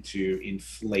trying to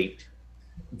inflate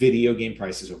video game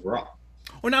prices overall?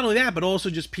 Well, not only that, but also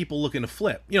just people looking to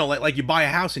flip. You know, like you buy a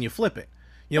house and you flip it.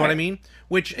 You know what I mean?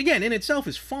 Which, again, in itself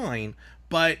is fine.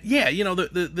 But, yeah, you know,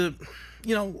 the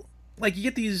you know, like you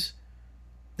get these...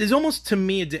 There's almost, to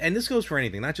me, and this goes for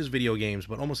anything, not just video games,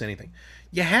 but almost anything.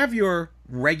 You have your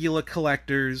regular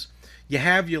collectors. You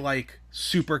have your, like,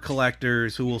 super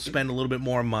collectors who will spend a little bit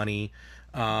more money.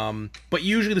 But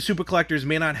usually the super collectors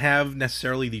may not have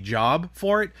necessarily the job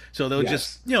for it. So they'll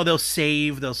just, you know, they'll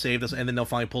save this, and then they'll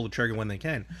finally pull the trigger when they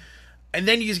can. And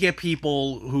then you just get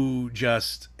people who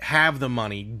just have the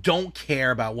money, don't care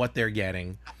about what they're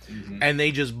getting, and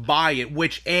they just buy it,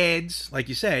 which adds, like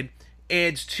you said,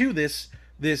 adds to this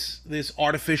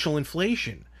artificial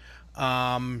inflation.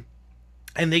 And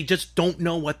they just don't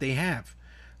know what they have.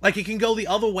 Like, it can go the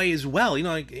other way as well.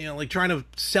 Like trying to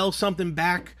sell something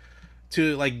back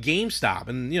to like GameStop,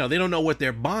 and they don't know what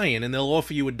they're buying, and they'll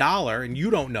offer you $1 and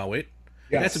you don't know it.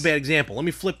 Yes. That's a bad example. Let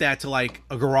me flip that to like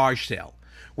a garage sale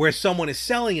where someone is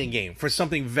selling a game for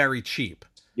something very cheap.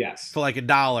 Yes. For like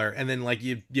 $1, and then like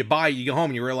you buy it, you go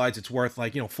home and you realize it's worth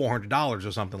like $400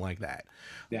 or something like that.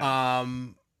 Yeah.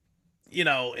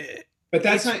 But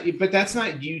that's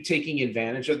not you taking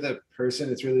advantage of the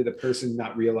person. It's really the person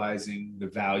not realizing the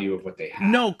value of what they have.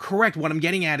 No, correct. What I'm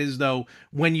getting at is, though,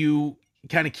 when you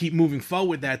kind of keep moving forward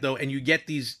with that, though, and you get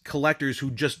these collectors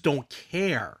who just don't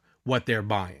care what they're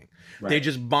buying. Right. They're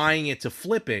just buying it to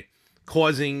flip it,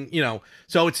 causing,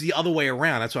 so it's the other way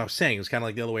around. That's what I was saying. It's kind of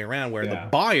like the other way around where the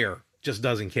buyer just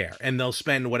doesn't care and they'll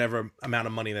spend whatever amount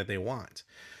of money that they want.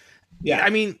 Yeah. I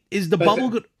mean, is the bubble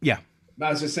good? Yeah. I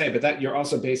was just saying, but that you're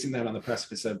also basing that on the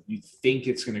precipice of you think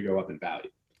it's going to go up in value.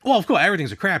 Well, of course,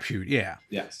 everything's a crapshoot. Yeah.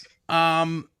 Yes. I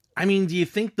mean, do you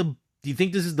think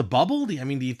this is the bubble? Do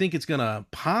you think it's going to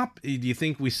pop? Do you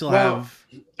think we still have?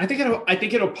 I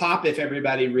think it'll pop if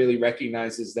everybody really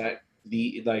recognizes that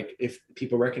if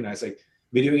people recognize like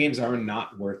Video games are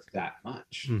not worth that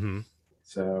much. Mm-hmm.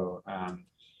 So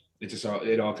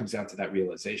it all comes down to that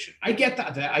realization. I get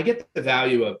that. I get the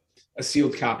value of a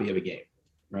sealed copy of a game,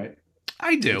 right?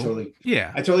 I do.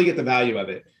 I totally get the value of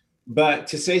it. But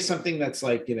to say something that's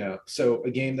like, so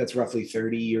a game that's roughly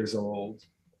 30 years old,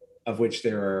 of which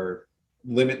there are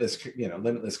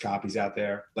limitless copies out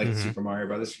there, like Super Mario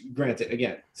Brothers. Granted,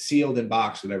 again, sealed and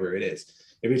boxed, whatever it is.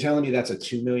 If you're telling me that's a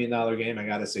 $2 million game, I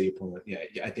gotta say you're pulling. Yeah,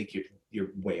 I think you're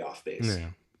way off base. Yeah.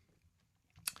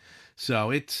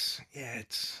 So it's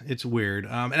weird.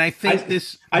 And I think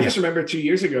I just remember 2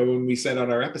 years ago when we said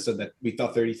on our episode that we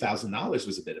thought $30,000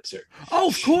 was a bit absurd. Oh,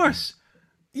 of course.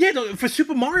 Yeah, for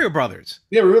Super Mario Brothers.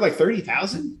 Yeah, we were like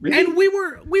 30,000. Really? And we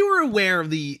were aware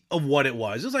of what it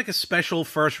was. It was like a special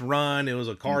first run. It was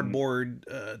a cardboard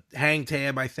hang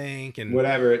tab, I think, and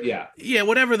whatever. Yeah,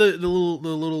 whatever the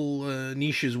little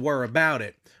niches were about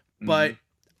it. But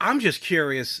I'm just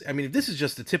curious. I mean, if this is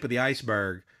just the tip of the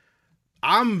iceberg,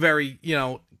 I'm very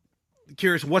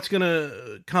curious what's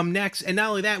gonna come next. And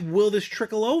not only that, will this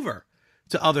trickle over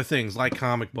to other things like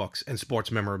comic books and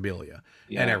sports memorabilia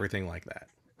and everything like that?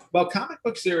 Well, comic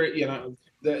books are, the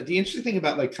interesting thing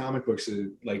about like comic books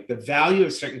is like the value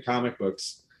of certain comic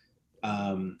books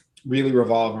really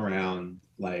revolve around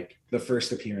like the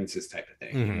first appearances type of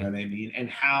thing. You know what I mean? And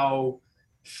how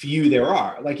few there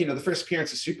are. Like, the first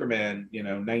appearance of Superman,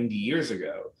 90 years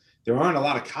ago, there aren't a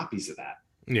lot of copies of that.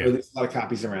 Yeah. Or there's a lot of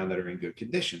copies around that are in good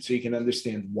condition. So you can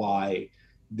understand why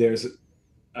there's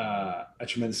a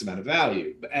tremendous amount of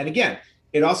value. And again,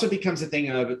 it also becomes a thing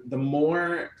of the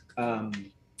more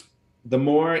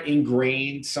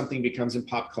ingrained something becomes in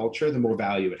pop culture, the more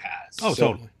value it has. Oh,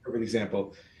 so, totally. For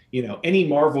example, any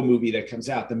Marvel movie that comes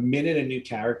out, the minute a new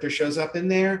character shows up in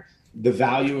there, the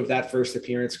value of that first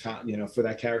appearance, for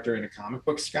that character in a comic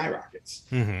book skyrockets.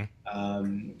 And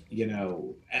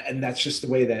that's just the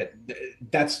way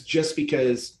that's just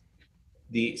because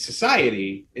the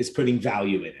society is putting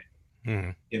value in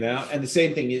it. And the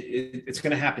same thing, it's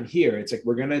going to happen here. It's like,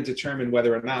 we're going to determine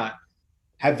whether or not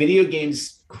have video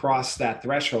games cross that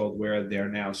threshold where they're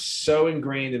now so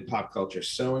ingrained in pop culture,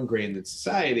 so ingrained in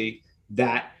society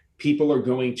that people are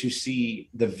going to see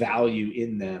the value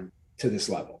in them to this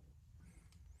level.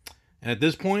 And at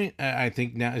this point, I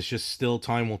think now it's just still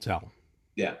time will tell.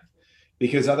 Yeah.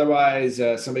 Because otherwise,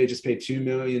 somebody just paid $2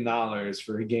 million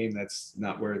for a game that's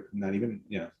not even,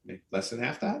 less than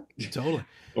half that. Totally.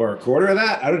 Or a quarter of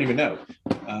that. I don't even know.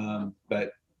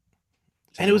 But.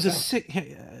 And it was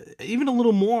even a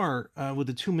little more with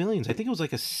the 2 millions. I think it was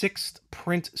like a 6th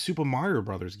print Super Mario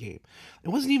Brothers game. It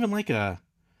wasn't even like a.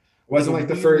 It wasn't like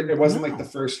the first. It wasn't like the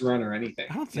first run or anything.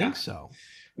 I don't think so.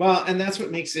 Well, and that's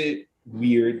what makes it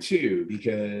weird too,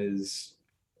 because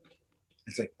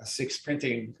it's like a 6th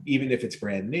printing, even if it's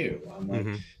brand new. I'm like,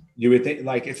 you would think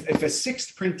like if a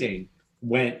 6th printing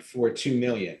went for 2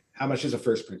 million, how much is a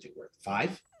first printing worth?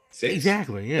 5, 6?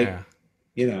 Exactly. Yeah.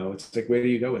 It's like, where do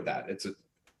you go with that? It's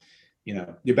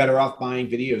you're better off buying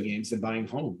video games than buying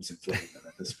homes and flipping them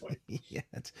at this point. Yeah,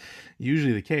 that's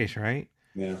usually the case, right?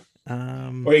 Yeah.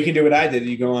 Or you can do what I did.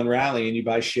 You go on Rally and you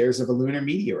buy shares of a lunar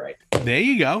meteorite. There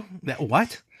you go.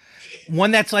 What?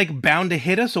 One that's like bound to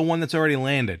hit us, or one that's already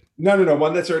landed? No.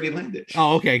 One that's already landed.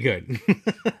 Oh, okay, good.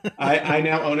 I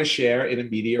now own a share in a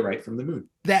meteorite from the moon.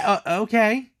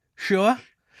 Okay, sure.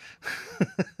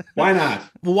 Why not?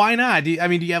 Well, why not? Do you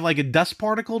have like a dust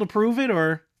particle to prove it,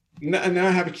 or? No, I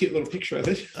have a cute little picture of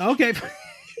it. Okay.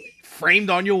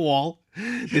 Framed on your wall.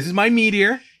 This is my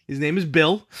meteor. His name is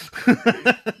Bill.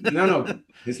 No.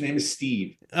 His name is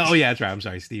Steve. Oh, yeah, that's right. I'm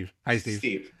sorry, Steve. Hi,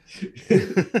 Steve.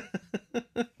 Steve.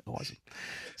 Awesome.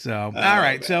 So, all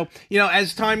right. Man. So,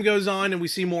 as time goes on and we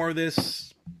see more of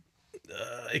this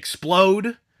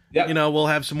explode, we'll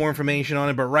have some more information on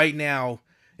it. But right now,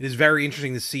 it is very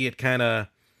interesting to see it kind of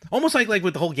almost like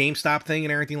with the whole GameStop thing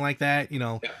and everything like that,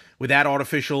 with that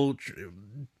artificial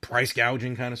price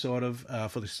gouging kind of sort of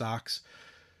for the stocks.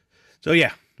 So,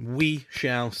 yeah, we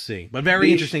shall see. But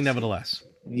very interesting nevertheless.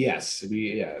 Yes,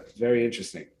 very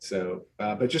interesting. So,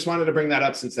 but just wanted to bring that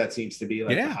up since that seems to be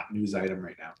like a hot news item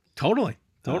right now. Totally.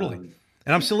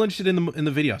 And I'm still interested in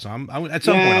the video, so I'm at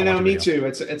some point. Yeah, no, me too.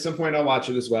 At some point I'll watch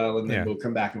it as well, and then we'll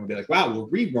come back and we'll be like, "Wow,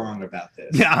 we're wrong about this."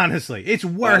 Yeah, honestly, it's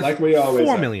worth like we always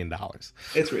 $4 million.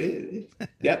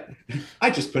 Yep. I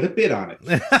just put a bid on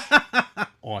it.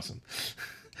 Awesome.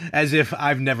 As if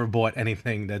I've never bought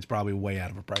anything that's probably way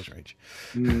out of a price range.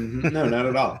 No, not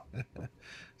at all.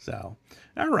 So,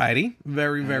 alrighty,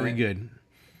 very good.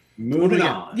 Moving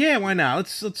on. Yeah, why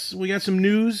not? Let's. We got some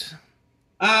news.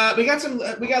 We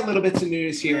got little bits of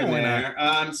news here Yeah, and why there.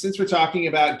 not? Since we're talking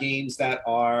about games that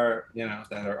are,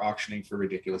 that are auctioning for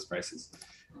ridiculous prices,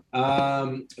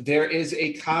 there is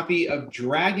a copy of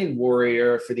Dragon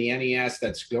Warrior for the NES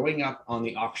that's going up on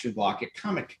the auction block at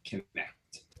Comic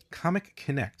Connect. Comic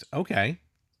Connect. Okay.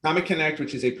 Comic Connect,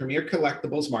 which is a premier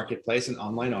collectibles marketplace and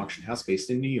online auction house based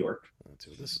in New York. Let's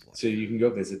see what this is like. So you can go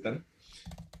visit them.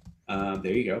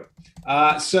 There you go.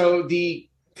 So the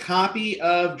copy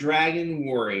of Dragon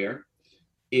Warrior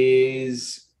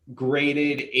is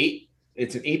graded 8.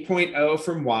 It's an 8.0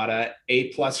 from WATA, A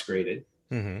plus graded.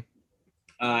 Mm-hmm.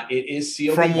 It is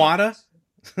sealed from WATA.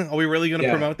 Are we really going to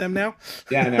promote them now?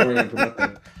 Yeah, now we're going to promote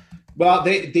them. Well,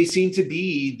 they seem to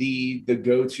be the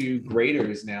go-to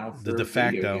graders now. For the de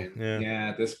facto. Yeah,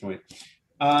 at this point.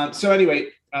 So anyway,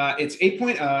 it's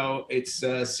 8.0. It's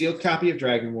a sealed copy of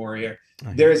Dragon Warrior.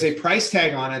 There is a price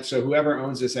tag on it, so whoever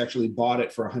owns this actually bought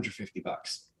it for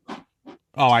 $150.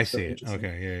 Oh, I see it.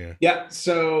 Okay, yeah.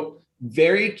 So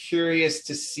very curious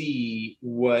to see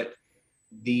what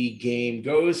the game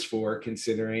goes for,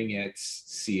 considering it's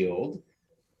sealed.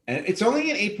 And it's only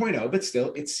an 8.0, but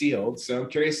still it's sealed. So I'm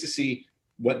curious to see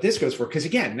what this goes for. Because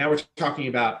again, now we're talking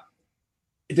about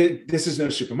this is no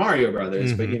Super Mario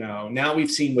Brothers, but now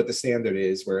we've seen what the standard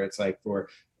is, where it's like for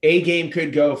a game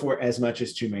could go for as much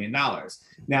as $2 million.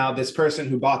 Now, this person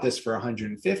who bought this for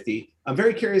 150, I'm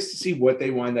very curious to see what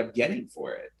they wind up getting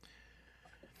for it.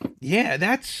 Yeah,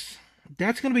 that's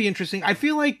going to be interesting. I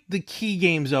feel like the key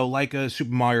games, though, like a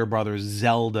Super Mario Brothers,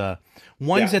 Zelda,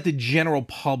 ones that the general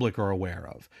public are aware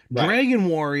of. Right. Dragon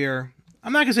Warrior,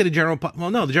 I'm not going to say the general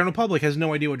the general public has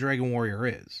no idea what Dragon Warrior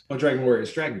is. Well, Dragon Warrior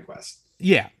is Dragon Quest.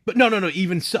 Yeah, but no.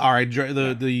 Even so, all right,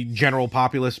 the general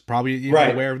populace probably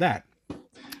aware of that.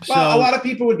 Well, a lot of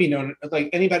people would be known, like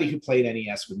anybody who played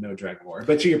NES would know Dragon Warrior.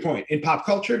 But to your point, in pop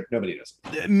culture, nobody does.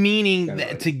 Meaning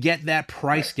to get that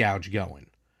price gouge going,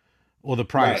 or the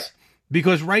price. Right.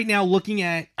 Because right now, looking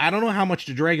at, I don't know how much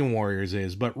the Dragon Warriors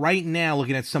is, but right now,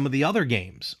 looking at some of the other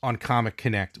games on Comic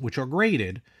Connect, which are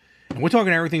graded, and we're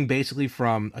talking everything basically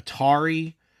from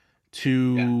Atari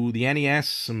to the NES,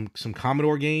 some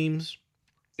Commodore games.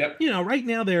 Yep. Right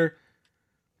now they're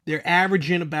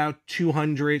averaging about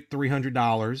 $200,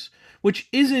 $300, which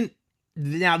isn't,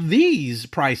 now these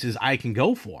prices I can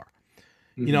go for.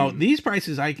 These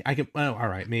prices I can, all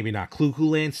right, maybe not. Clue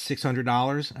Land,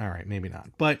 $600. All right, maybe not.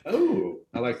 But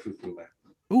I like Clue Land.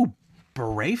 Ooh,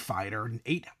 Beret Fighter,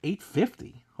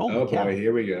 $850. Holy cow. Boy,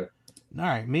 here we go. All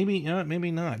right, maybe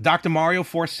not. Dr. Mario,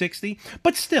 $460.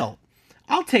 But still,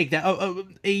 I'll take that.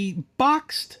 A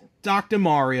boxed Dr.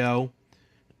 Mario,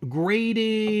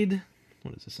 graded.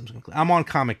 What is this? I'm on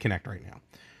Comic Connect right now.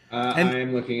 I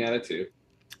am looking at it too.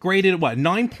 Graded what?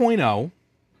 9.0.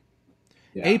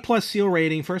 Yeah. A plus seal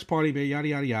rating, first party, yada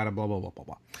yada yada, blah blah blah blah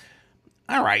blah.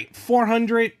 All right,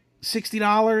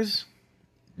 $460,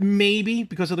 maybe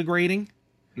because of the grading.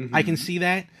 I can see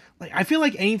that. Like, I feel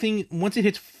like anything once it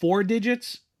hits 4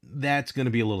 digits, that's going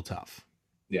to be a little tough.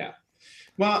 Yeah.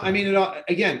 Well, I mean, it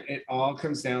all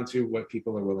comes down to what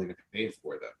people are willing to pay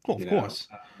for them. Oh, of course.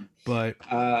 But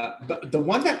the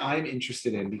one that I'm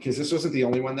interested in, because this wasn't the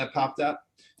only one that popped up,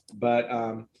 but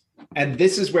and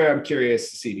this is where I'm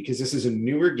curious to see, because this is a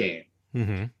newer game.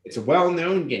 It's a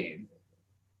well-known game.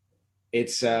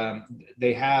 It's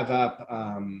they have up.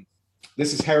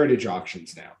 This is Heritage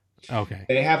Auctions now. Okay.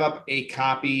 They have up a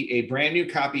brand new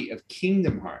copy of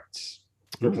Kingdom Hearts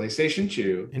for PlayStation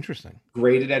 2. Interesting.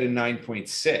 Graded at a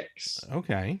 9.6.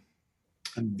 Okay.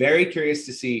 I'm very curious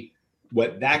to see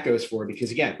what that goes for,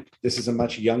 because again, this is a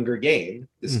much younger game.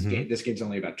 This game's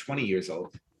only about 20 years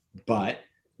old, but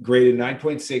graded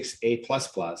 9.6 A++.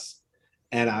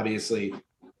 And obviously,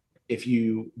 if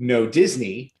you know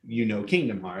Disney, you know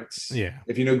Kingdom Hearts. Yeah.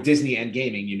 If you know Disney and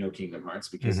gaming, you know Kingdom Hearts,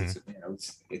 because it's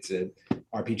a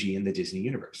RPG in the Disney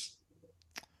universe.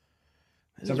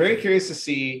 So I'm very curious to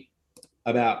see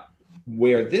about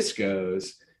where this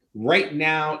goes. Right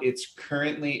now, it's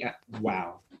currently at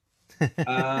what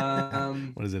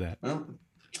is it at? Well,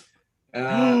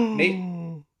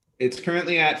 it's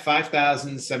currently at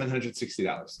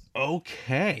 $5,760.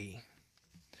 Okay.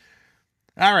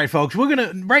 All right, folks. We're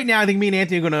gonna right now. I think me and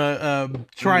Anthony are gonna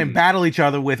try and battle each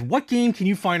other with what game can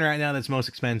you find right now that's most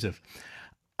expensive.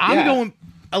 I'm going.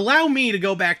 Allow me to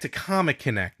go back to Comic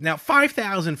Connect now.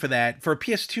 $5,000 for that for a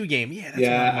PS2 game. Yeah, that's a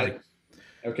lot of money.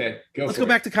 Okay, let's go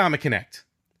back to Comic Connect.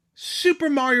 Super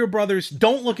Mario Brothers.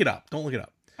 Don't look it up.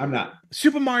 I'm not.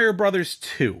 Super Mario Brothers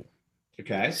 2.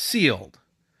 Okay. Sealed.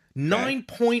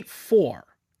 9.4.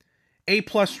 A+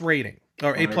 rating.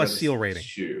 Or A+ seal rating.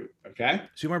 Shoot. Okay.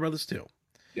 Super Mario Brothers 2.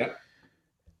 Yep.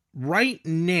 Right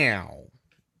now,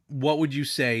 what would you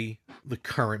say the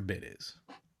current bid is?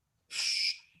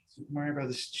 Super Mario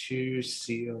Brothers 2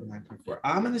 Seal 9.4.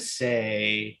 I'm gonna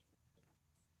say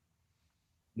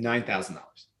 $9,000.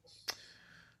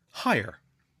 Higher.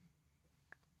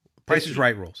 Price is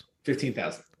Right rules.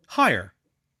 15,000. Higher.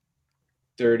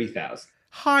 30,000.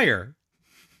 Higher.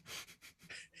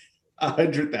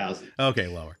 100,000. Okay,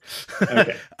 lower.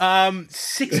 Okay.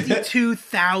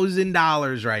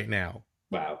 $62,000 right now.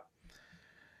 Wow.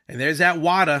 And there's that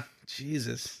WATA.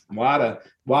 Jesus.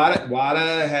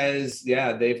 WATA has,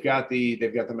 yeah, they've got the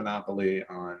monopoly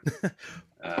on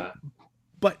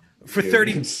but for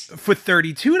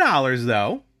 $32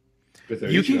 though,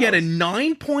 you can get a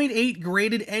 9.8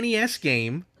 graded NES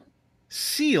game,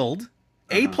 sealed,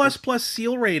 A++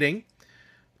 seal rating,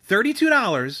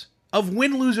 $32 of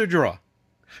win, lose, or draw.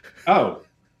 Oh,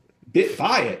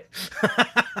 buy it.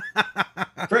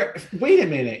 Wait a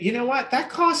minute. You know what? That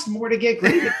costs more to get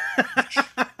graded.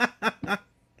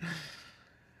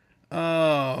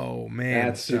 Oh man,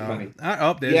 that's too funny.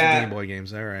 There's the Game Boy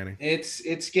games. All right,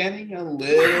 it's getting a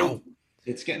little. Wow.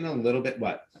 It's getting a little bit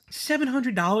what?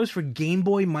 $700 for Game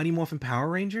Boy Mighty Morphin Power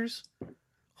Rangers.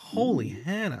 Holy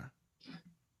Hannah!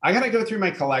 I gotta go through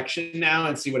my collection now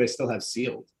and see what I still have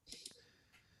sealed.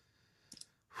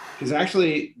 Because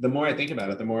actually, the more I think about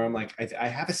it, the more I'm like, I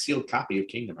have a sealed copy of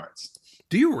Kingdom Hearts.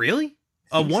 Do you really?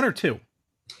 One or two?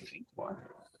 I think one.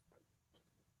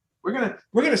 We're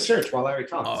gonna search while Larry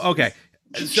talks. Okay,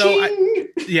 so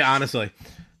honestly,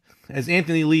 as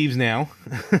Anthony leaves now.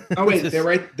 Oh wait,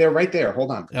 they're right there. Hold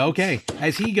on. Okay,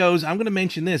 as he goes, I'm gonna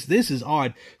mention this. This is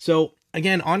odd. So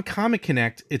again, on Comic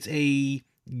Connect, it's a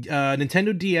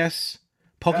Nintendo DS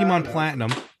Pokemon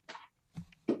Platinum.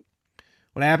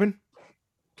 What happened?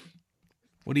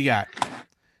 What do you got?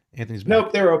 Anthony's back.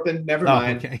 Nope, they're open. Never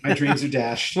mind. Okay. My dreams are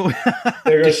dashed.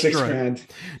 There goes $6,000.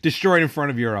 Destroyed in front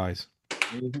of your eyes.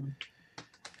 Mm-hmm.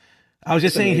 I was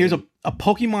just saying, here's a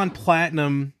Pokemon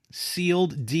Platinum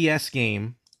sealed DS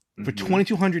game for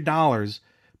 $2,200,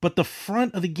 but the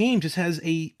front of the game just has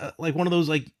a like one of those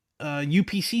like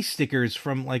UPC stickers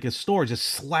from like a store just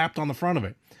slapped on the front of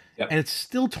it, and it's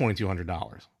still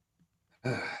 $2,200.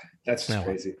 That's just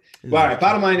crazy. Well, all right,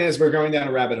 bottom line is we're going down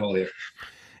a rabbit hole here.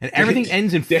 And everything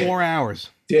ends in 4 hours.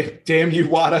 Damn you,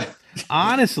 WATA.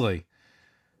 Honestly.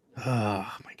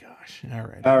 Oh, my gosh. All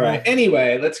right. All right.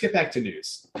 Anyway, let's get back to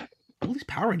news. All these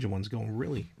Power Ranger ones going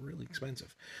really, really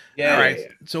expensive. Yeah. All right. Yeah.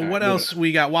 So what else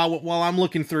we got? While I'm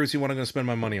looking through, see what I'm going to spend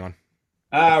my money on.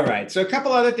 All right. So a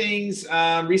couple other things.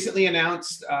 Recently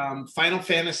announced Final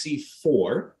Fantasy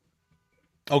IV.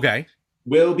 Okay.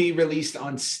 Will be released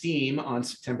on Steam on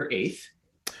September 8th.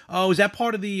 Oh, is that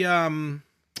part of the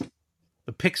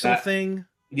Pixel thing?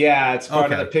 Yeah, it's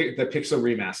part of the Pixel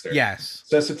remaster. Yes.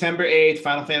 So September 8th,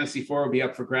 Final Fantasy IV will be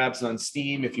up for grabs on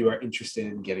Steam if you are interested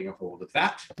in getting a hold of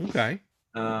that. Okay.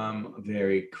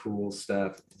 Very cool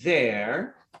stuff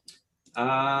there.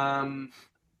 I've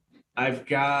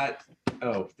got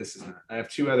this is not. I have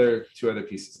two other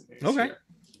pieces of news. Okay. Here.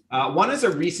 One is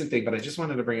a recent thing, but I just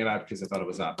wanted to bring it up because I thought it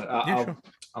was up. But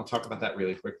I'll talk about that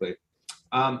really quickly.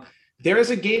 There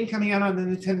is a game coming out on the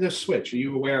Nintendo Switch. Are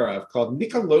you aware of called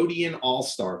Nickelodeon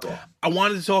All-Star Brawl? I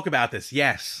wanted to talk about this.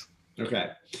 Yes. Okay.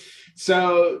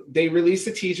 So they released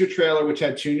a teaser trailer which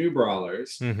had 2 new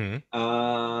brawlers.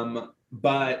 Mm-hmm.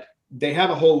 But they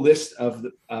have a whole list of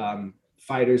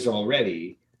fighters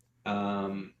already.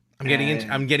 I'm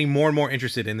getting more and more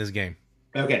interested in this game.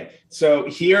 Okay, so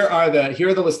here are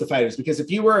the list of fighters, because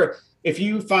if you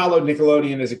followed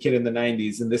Nickelodeon as a kid in the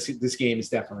 90s, then this game is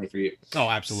definitely for you. Oh,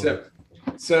 absolutely.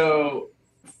 So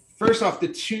first off, the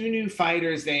 2 new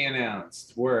fighters they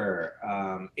announced were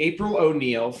April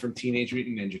O'Neil from Teenage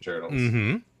Mutant Ninja Turtles,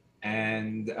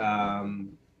 and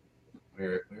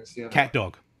where's the other Cat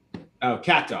Dog? Oh,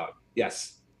 Cat Dog.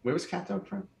 Yes. Where was Cat Dog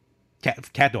from? Cat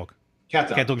Dog. Cat Dog.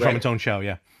 Cat Dog from its own show.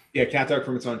 Yeah. Yeah, Cat Dog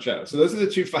from its own show. So those are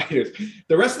the 2 fighters.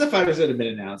 The rest of the fighters that have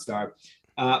been announced are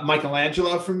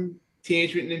Michelangelo from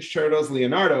Teenage Mutant Ninja Turtles,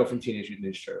 Leonardo from Teenage Mutant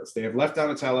Ninja Turtles. They have left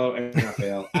Donatello and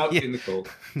Raphael out in the cold.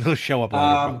 They'll show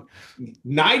up.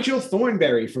 Nigel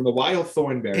Thornberry from the Wild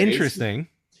Thornberries. Interesting.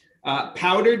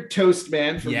 Powdered Toast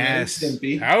Man from Ren and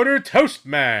Stimpy. Powdered Toast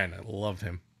Man. I loved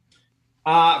him.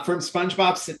 From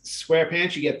SpongeBob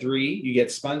SquarePants, you get 3. You get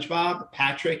SpongeBob,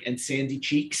 Patrick, and Sandy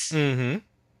Cheeks. Mm-hmm.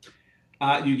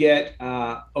 You get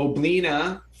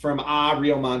Oblina from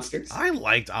Real Monsters. I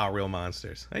liked Real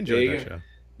Monsters. I enjoyed that show.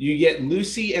 You get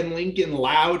Lucy and Lincoln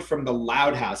Loud from the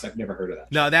Loud House. I've never heard of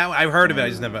that. No, I've heard of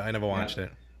it. I never watched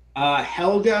it.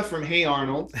 Helga from Hey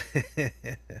Arnold.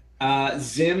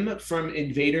 Zim from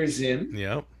Invader Zim.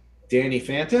 Yep. Danny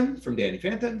Phantom from Danny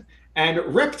Phantom. And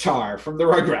Reptar from the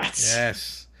Rugrats.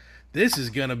 Yes. This is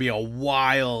gonna be a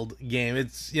wild game.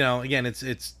 It's again,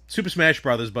 it's Super Smash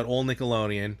Brothers, but all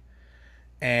Nickelodeon.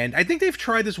 And I think they've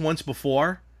tried this once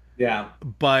before. Yeah.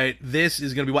 But this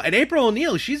is going to be wild. And April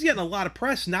O'Neil, she's getting a lot of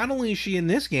press. Not only is she in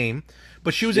this game,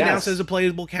 but she was announced as a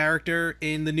playable character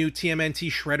in the new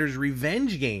TMNT Shredder's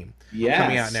Revenge game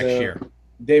coming out next year.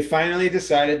 They finally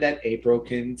decided that April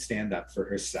can stand up for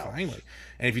herself. Finally.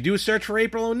 And if you do a search for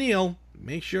April O'Neil,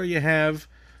 make sure you have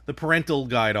the parental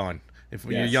guide on. If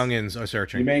your youngins are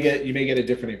searching, you may get a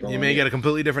different April. You may get a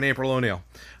completely different April O'Neil.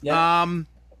 Yeah.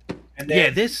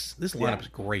 This lineup is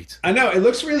great. I know, it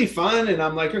looks really fun, and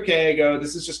I'm like, okay,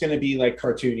 this is just going to be like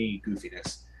cartoony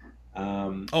goofiness.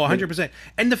 100%.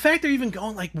 And the fact they're even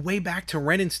going like way back to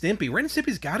Ren and Stimpy. Ren and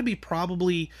Stimpy's got to be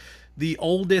probably the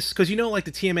oldest, because like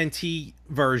the TMNT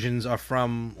versions are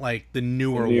from like the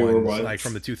newer ones, like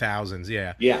from the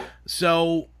 2000s. Yeah.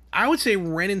 So I would say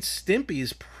Ren and Stimpy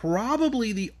is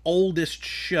probably the oldest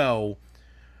show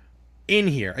in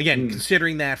here. Again,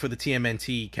 considering that for the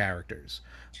TMNT characters.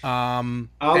 I'll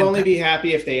only be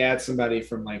happy if they add somebody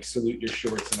from like Salute Your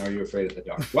Shorts and Are You Afraid of the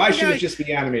Dark? Why should it just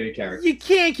be animated characters? You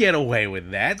can't get away with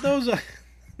that. Those are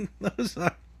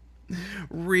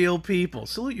real people.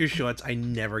 Salute Your Shorts I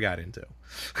never got into.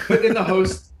 Put the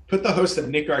host of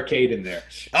Nick Arcade in there.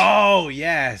 Oh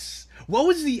yes. What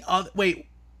was the other? Wait,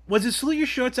 was it Salute Your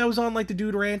Shorts I was on like the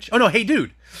Dude Ranch? Oh no, Hey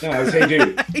Dude. No, it was Hey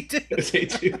Dude. It was Hey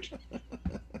Dude.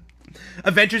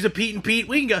 Adventures of Pete and Pete.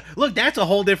 We can go. Look, that's a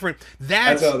whole different.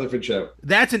 That's a whole different show.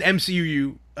 That's an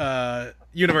MCU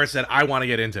universe that I want to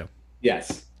get into.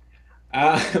 Yes.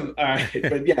 All right,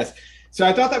 but yes. So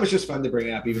I thought that was just fun to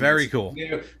bring up. Very cool.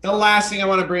 The last thing I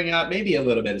want to bring up, maybe a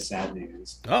little bit of sad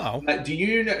news. Uh-oh. Do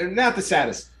you know? Not the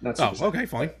saddest. Not so sad. Okay,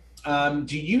 fine.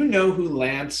 Do you know who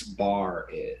Lance Barr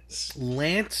is?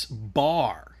 Lance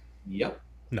Barr. Yep.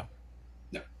 No.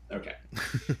 Okay.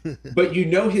 But you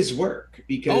know his work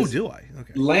because do I?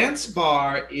 Okay. Lance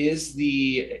Barr is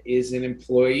an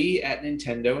employee at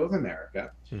Nintendo of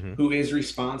America who is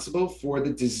responsible for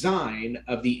the design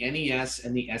of the NES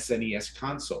and the SNES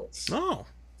consoles.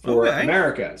 For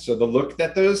America. So the look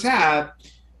that those have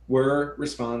were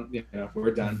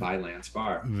done by Lance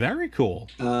Barr. Very cool.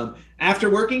 After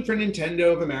working for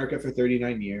Nintendo of America for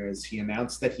 39 years, he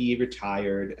announced that he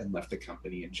retired and left the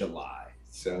company in July.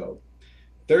 So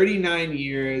 39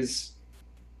 years,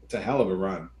 it's a hell of a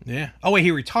run. Yeah. Oh, wait,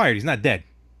 he retired. He's not dead.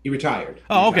 He retired.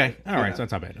 Okay. All right, so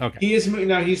that's not bad. Okay. He's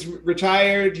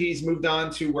retired. He's moved on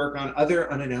to work on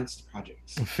other unannounced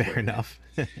projects. Fair enough.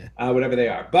 Whatever they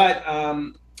are. But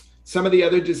some of the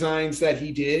other designs that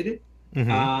he did, the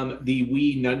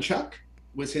Wii Nunchuck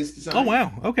was his design. Oh,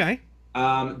 wow. Okay.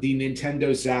 The Nintendo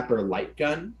Zapper light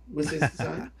gun was his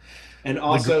design. And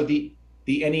also the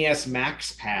NES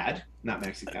Max Pad. Not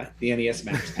MaxiPad, the NES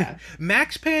Max Pad.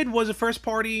 MaxPad was a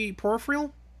first-party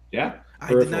peripheral? Yeah. I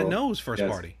did not know it was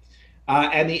first-party.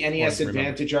 And the NES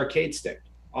Advantage arcade stick,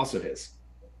 also his.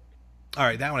 All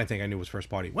right, that one I think I knew was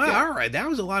first-party. Well, all right, that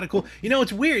was a lot of cool.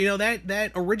 It's weird.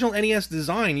 That original NES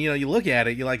design, you look at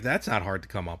it, you're like, that's not hard to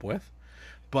come up with.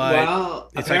 But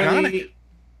it's iconic.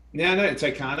 Yeah, no, it's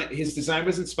iconic. His design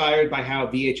was inspired by how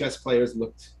VHS players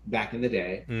looked back in the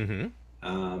day.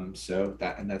 Mm-hmm. So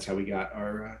that's how we got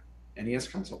our NES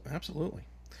console. Absolutely.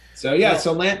 So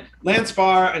so Lance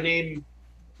Barr, a name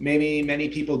maybe many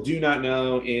people do not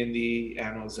know in the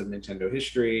annals of Nintendo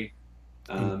history.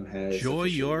 Enjoy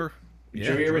your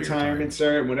retirement,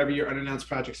 sir, and whatever your unannounced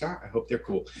projects are. I hope they're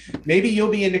cool. Maybe you'll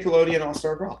be a Nickelodeon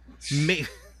All-Star Brawl.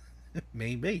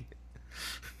 Maybe.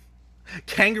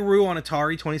 Kangaroo on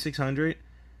Atari 2600.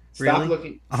 Stop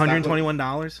looking.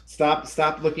 $121.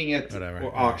 Stop looking at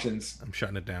auctions. I'm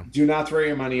shutting it down. Do not throw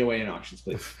your money away in auctions,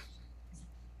 please.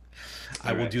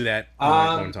 I will do that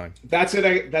one time. That's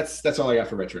it. That's all I got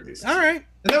for retro news. All right,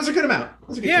 and that was a good amount.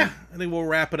 I think we'll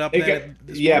wrap it up.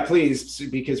 Please,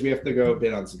 because we have to go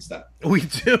bid on some stuff. We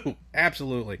do,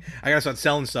 absolutely. I gotta start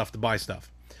selling stuff to buy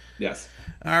stuff. Yes.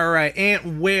 All right,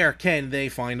 and where can they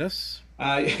find us?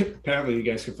 Apparently, you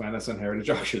guys can find us on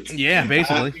Heritage Auctions. Yeah,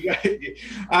 basically. You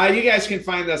guys can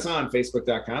find us on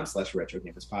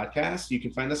Facebook.com/RetroGamersPodcast. You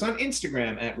can find us on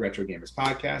Instagram at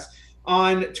RetroGamersPodcast.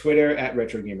 On Twitter at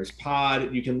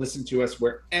RetroGamersPod. You can listen to us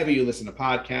wherever you listen to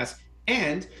podcasts,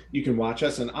 and you can watch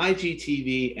us on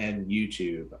IGTV and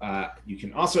YouTube. You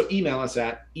can also email us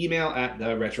at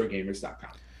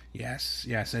email@theretrogamers.com. Yes,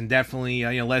 and definitely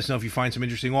let us know if you find some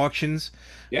interesting auctions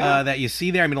that you see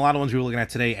there. I mean, a lot of ones we were looking at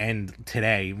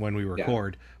today when we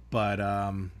record, but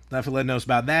definitely let us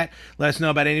know about that. Let us know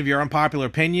about any of your unpopular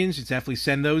opinions. You definitely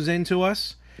send those in to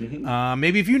us. Mm-hmm.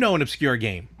 Maybe if you know an obscure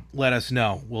game let us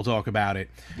know. We'll talk about it.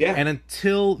 Yeah. And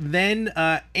until then,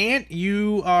 Ant,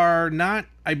 you are not,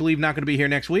 I believe, not going to be here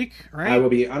next week, right? I will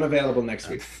be unavailable next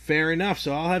week. Fair enough.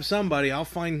 So I'll have somebody. I'll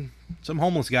find some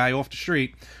homeless guy off the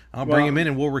street. I'll bring him in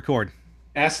and we'll record.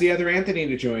 Ask the other Anthony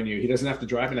to join you. He doesn't have to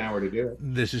drive an hour to do it.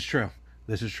 This is true.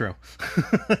 This is true.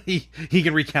 he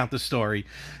can recount the story,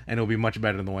 and it'll be much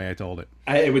better than the way I told it.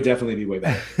 It would definitely be way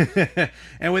better.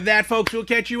 And with that, folks, we'll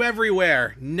catch you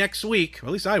everywhere next week, or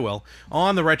at least I will,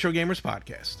 on the Retro Gamers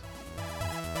Podcast.